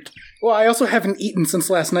mode. Well, I also haven't eaten since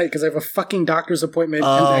last night because I have a fucking doctor's appointment.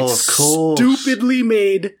 And I of course. stupidly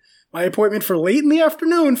made my appointment for late in the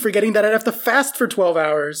afternoon, forgetting that I'd have to fast for 12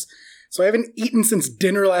 hours. So I haven't eaten since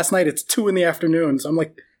dinner last night. It's 2 PM, so I'm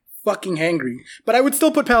like fucking hangry. But I would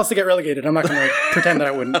still put Palace to get relegated. I'm not going to pretend that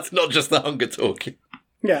I wouldn't. That's not just the hunger talking.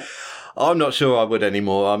 Yeah. I'm not sure I would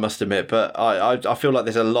anymore, I must admit, but I feel like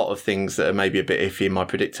there's a lot of things that are maybe a bit iffy in my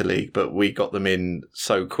predictor league, but we got them in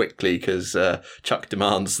so quickly because Chuck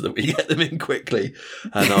demands that we get them in quickly,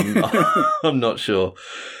 and I'm not sure.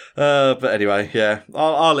 But anyway, yeah,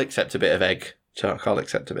 I'll accept a bit of egg, Chuck. I'll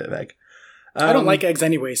accept a bit of egg. I don't like eggs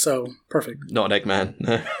anyway, so perfect. Not an egg man.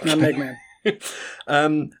 No. Not an egg man.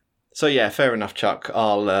 So yeah, fair enough, Chuck.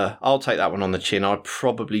 I'll take that one on the chin. I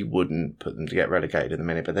probably wouldn't put them to get relegated at the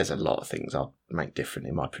minute, but there's a lot of things I'll make different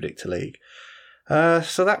in my predictor league.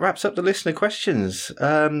 So that wraps up the listener questions.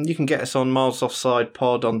 You can get us on Miles Offside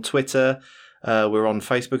Pod on Twitter. We're on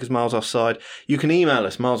Facebook as Miles Offside. You can email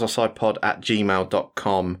us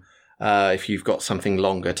milesoffsidepod@gmail.com if you've got something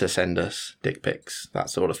longer to send us, dick pics, that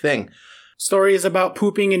sort of thing. Stories about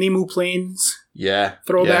pooping in emu planes. Yeah.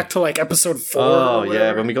 Throwback to like episode 4. Oh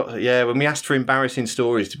yeah, when we asked for embarrassing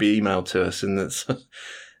stories to be emailed to us, and that's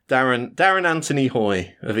Darren Anthony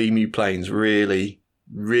Hoy of Emu Planes really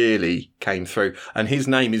came through, and his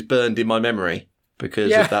name is burned in my memory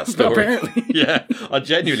because of that story. Apparently. Yeah, I'll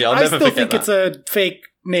never I still forget think that. it's a fake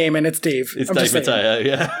name, and it's Dave. It's I'm Dave just saying. Mateo.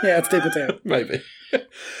 Yeah, Yeah, it's Dave Mateo. maybe.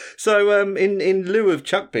 So, in lieu of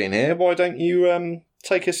Chuck being here, why don't you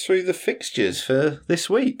take us through the fixtures for this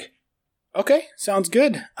week? Okay, sounds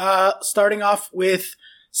good. Starting off with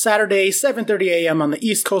Saturday, 7:30 a.m. on the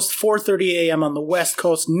East Coast, 4:30 a.m. on the West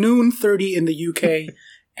Coast, noon 30 in the UK,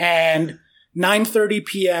 and 9:30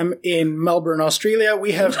 p.m. in Melbourne, Australia.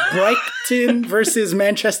 We have Brighton versus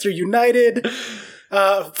Manchester United.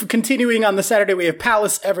 Continuing on the Saturday, we have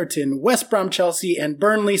Palace, Everton, West Brom, Chelsea, and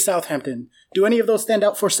Burnley, Southampton. Do any of those stand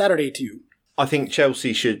out for Saturday to you? I think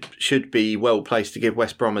Chelsea should be well placed to give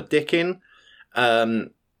West Brom a dicking.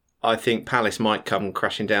 I think Palace might come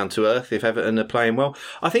crashing down to earth if Everton are playing well.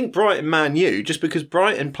 I think Brighton Man U, just because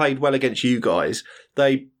Brighton played well against you guys,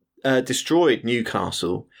 they destroyed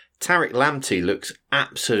Newcastle. Tariq Lamptey looks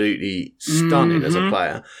absolutely stunning as a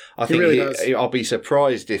player. I think really does. I'll be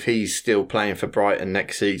surprised if he's still playing for Brighton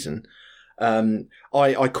next season.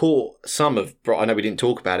 I caught some of, I know we didn't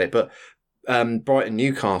talk about it, but Brighton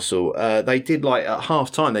Newcastle, they did like at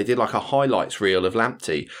half time, they did like a highlights reel of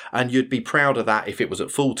Lamptey, and you'd be proud of that if it was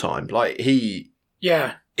at full time. Like it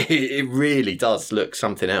really does look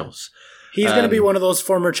something else. He's going to be one of those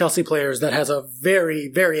former Chelsea players that has a very,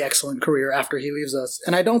 very excellent career after he leaves us.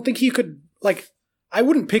 And I don't think he could, I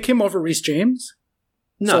wouldn't pick him over Reece James.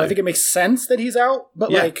 No. So I think it makes sense that he's out,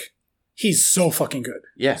 but he's so fucking good.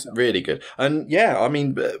 Yeah, really good. And yeah, I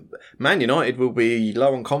mean, Man United will be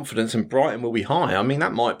low on confidence and Brighton will be high. I mean,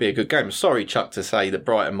 that might be a good game. Sorry, Chuck, to say that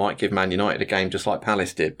Brighton might give Man United a game just like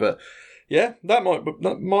Palace did. But yeah, that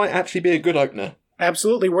might actually be a good opener.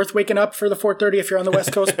 Absolutely. Worth waking up for the 4:30 if you're on the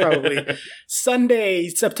West Coast, probably. Sunday,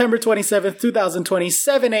 September 27th, 2020,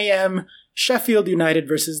 7 a.m., Sheffield United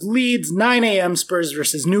versus Leeds, 9 a.m., Spurs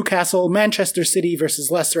versus Newcastle, Manchester City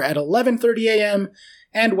versus Leicester at 11:30 a.m.,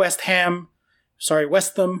 and West Ham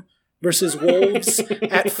versus Wolves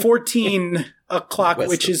at 14 o'clock,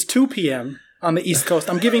 which is 2 p.m. on the East Coast.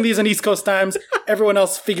 I'm giving these on East Coast times. Everyone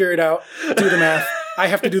else figure it out. Do the math. I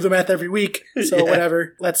have to do the math every week, so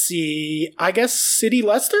whatever. Let's see. I guess City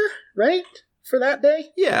Leicester, right? For that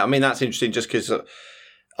day? Yeah, I mean, that's interesting just because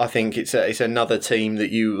I think it's another team that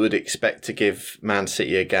you would expect to give Man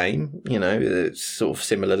City a game. You know, it's sort of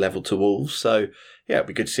similar level to Wolves. So, yeah, it'd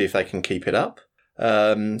be good to see if they can keep it up.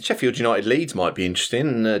 Sheffield United Leeds might be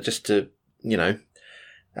interesting, just to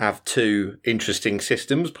have two interesting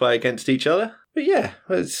systems play against each other. But yeah,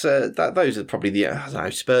 it's those are probably the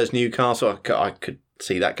Spurs Newcastle. I could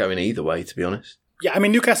see that going either way, to be honest. Yeah, I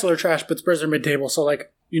mean, Newcastle are trash, but Spurs are mid-table, so,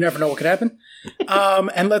 you never know what could happen.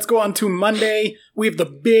 And let's go on to Monday. We have the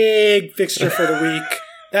big fixture for the week.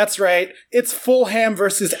 That's right. It's Fulham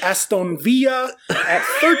versus Aston Villa at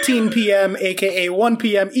 13 p.m., a.k.a. 1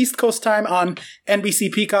 p.m. East Coast time on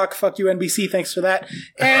NBC Peacock. Fuck you, NBC. Thanks for that.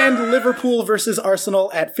 And Liverpool versus Arsenal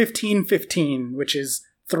at 15:15, which is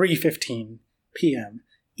 3:15 p.m.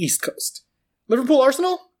 East Coast.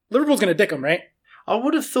 Liverpool-Arsenal? Liverpool's going to dick them, right? I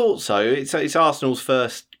would have thought so. It's Arsenal's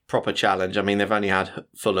first proper challenge. I mean, they've only had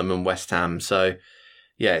Fulham and West Ham. So,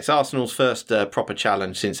 yeah, it's Arsenal's first proper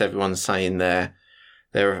challenge since everyone's saying they're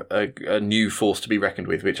a new force to be reckoned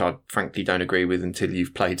with, which I frankly don't agree with until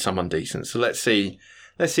you've played someone decent. So let's see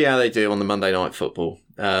how they do on the Monday Night Football.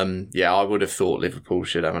 I would have thought Liverpool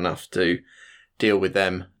should have enough to deal with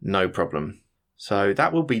them, no problem. So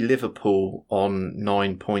that will be Liverpool on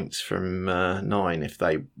 9 points from 9 if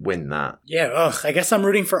they win that. Yeah, I guess I'm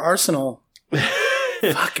rooting for Arsenal.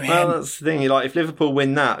 Fuck, man. Well, that's the thing. If Liverpool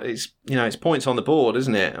win that, it's points on the board,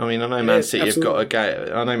 isn't it? I mean, I know Man City have got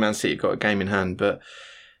a game in hand, but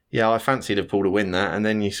yeah, I fancy Liverpool to win that, and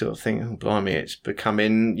then you sort of think, oh, blimey, it's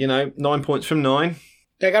becoming 9 points from 9.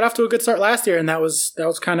 They got off to a good start last year, and that was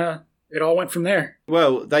kind of. It all went from there.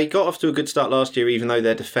 Well, they got off to a good start last year, even though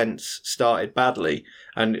their defence started badly.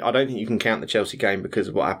 And I don't think you can count the Chelsea game because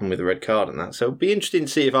of what happened with the red card and that. So it'll be interesting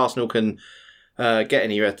to see if Arsenal can get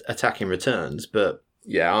any attacking returns. But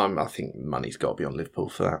yeah, I think money's got to be on Liverpool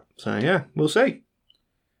for that. So yeah, we'll see.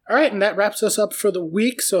 All right, and that wraps us up for the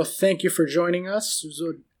week. So thank you for joining us. It was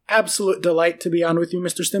an absolute delight to be on with you,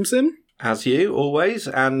 Mr. Stimson. As you, always.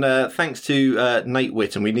 And thanks to Nate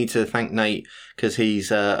Whitten. We need to thank Nate because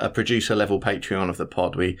he's a producer-level Patreon of the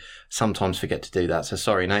pod. We sometimes forget to do that. So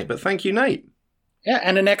sorry, Nate. But thank you, Nate. Yeah,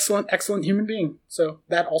 and an excellent human being. So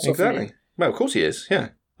that also exactly. For me. Well, of course he is. Yeah,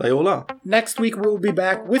 they all are. Next week, we'll be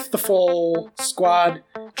back with the full squad.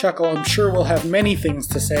 Chuckle, I'm sure we'll have many things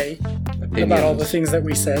to say about all the things that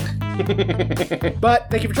we said.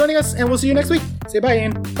 But thank you for joining us, and we'll see you next week. Say bye,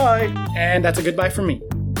 Ian. Bye. And that's a goodbye from me.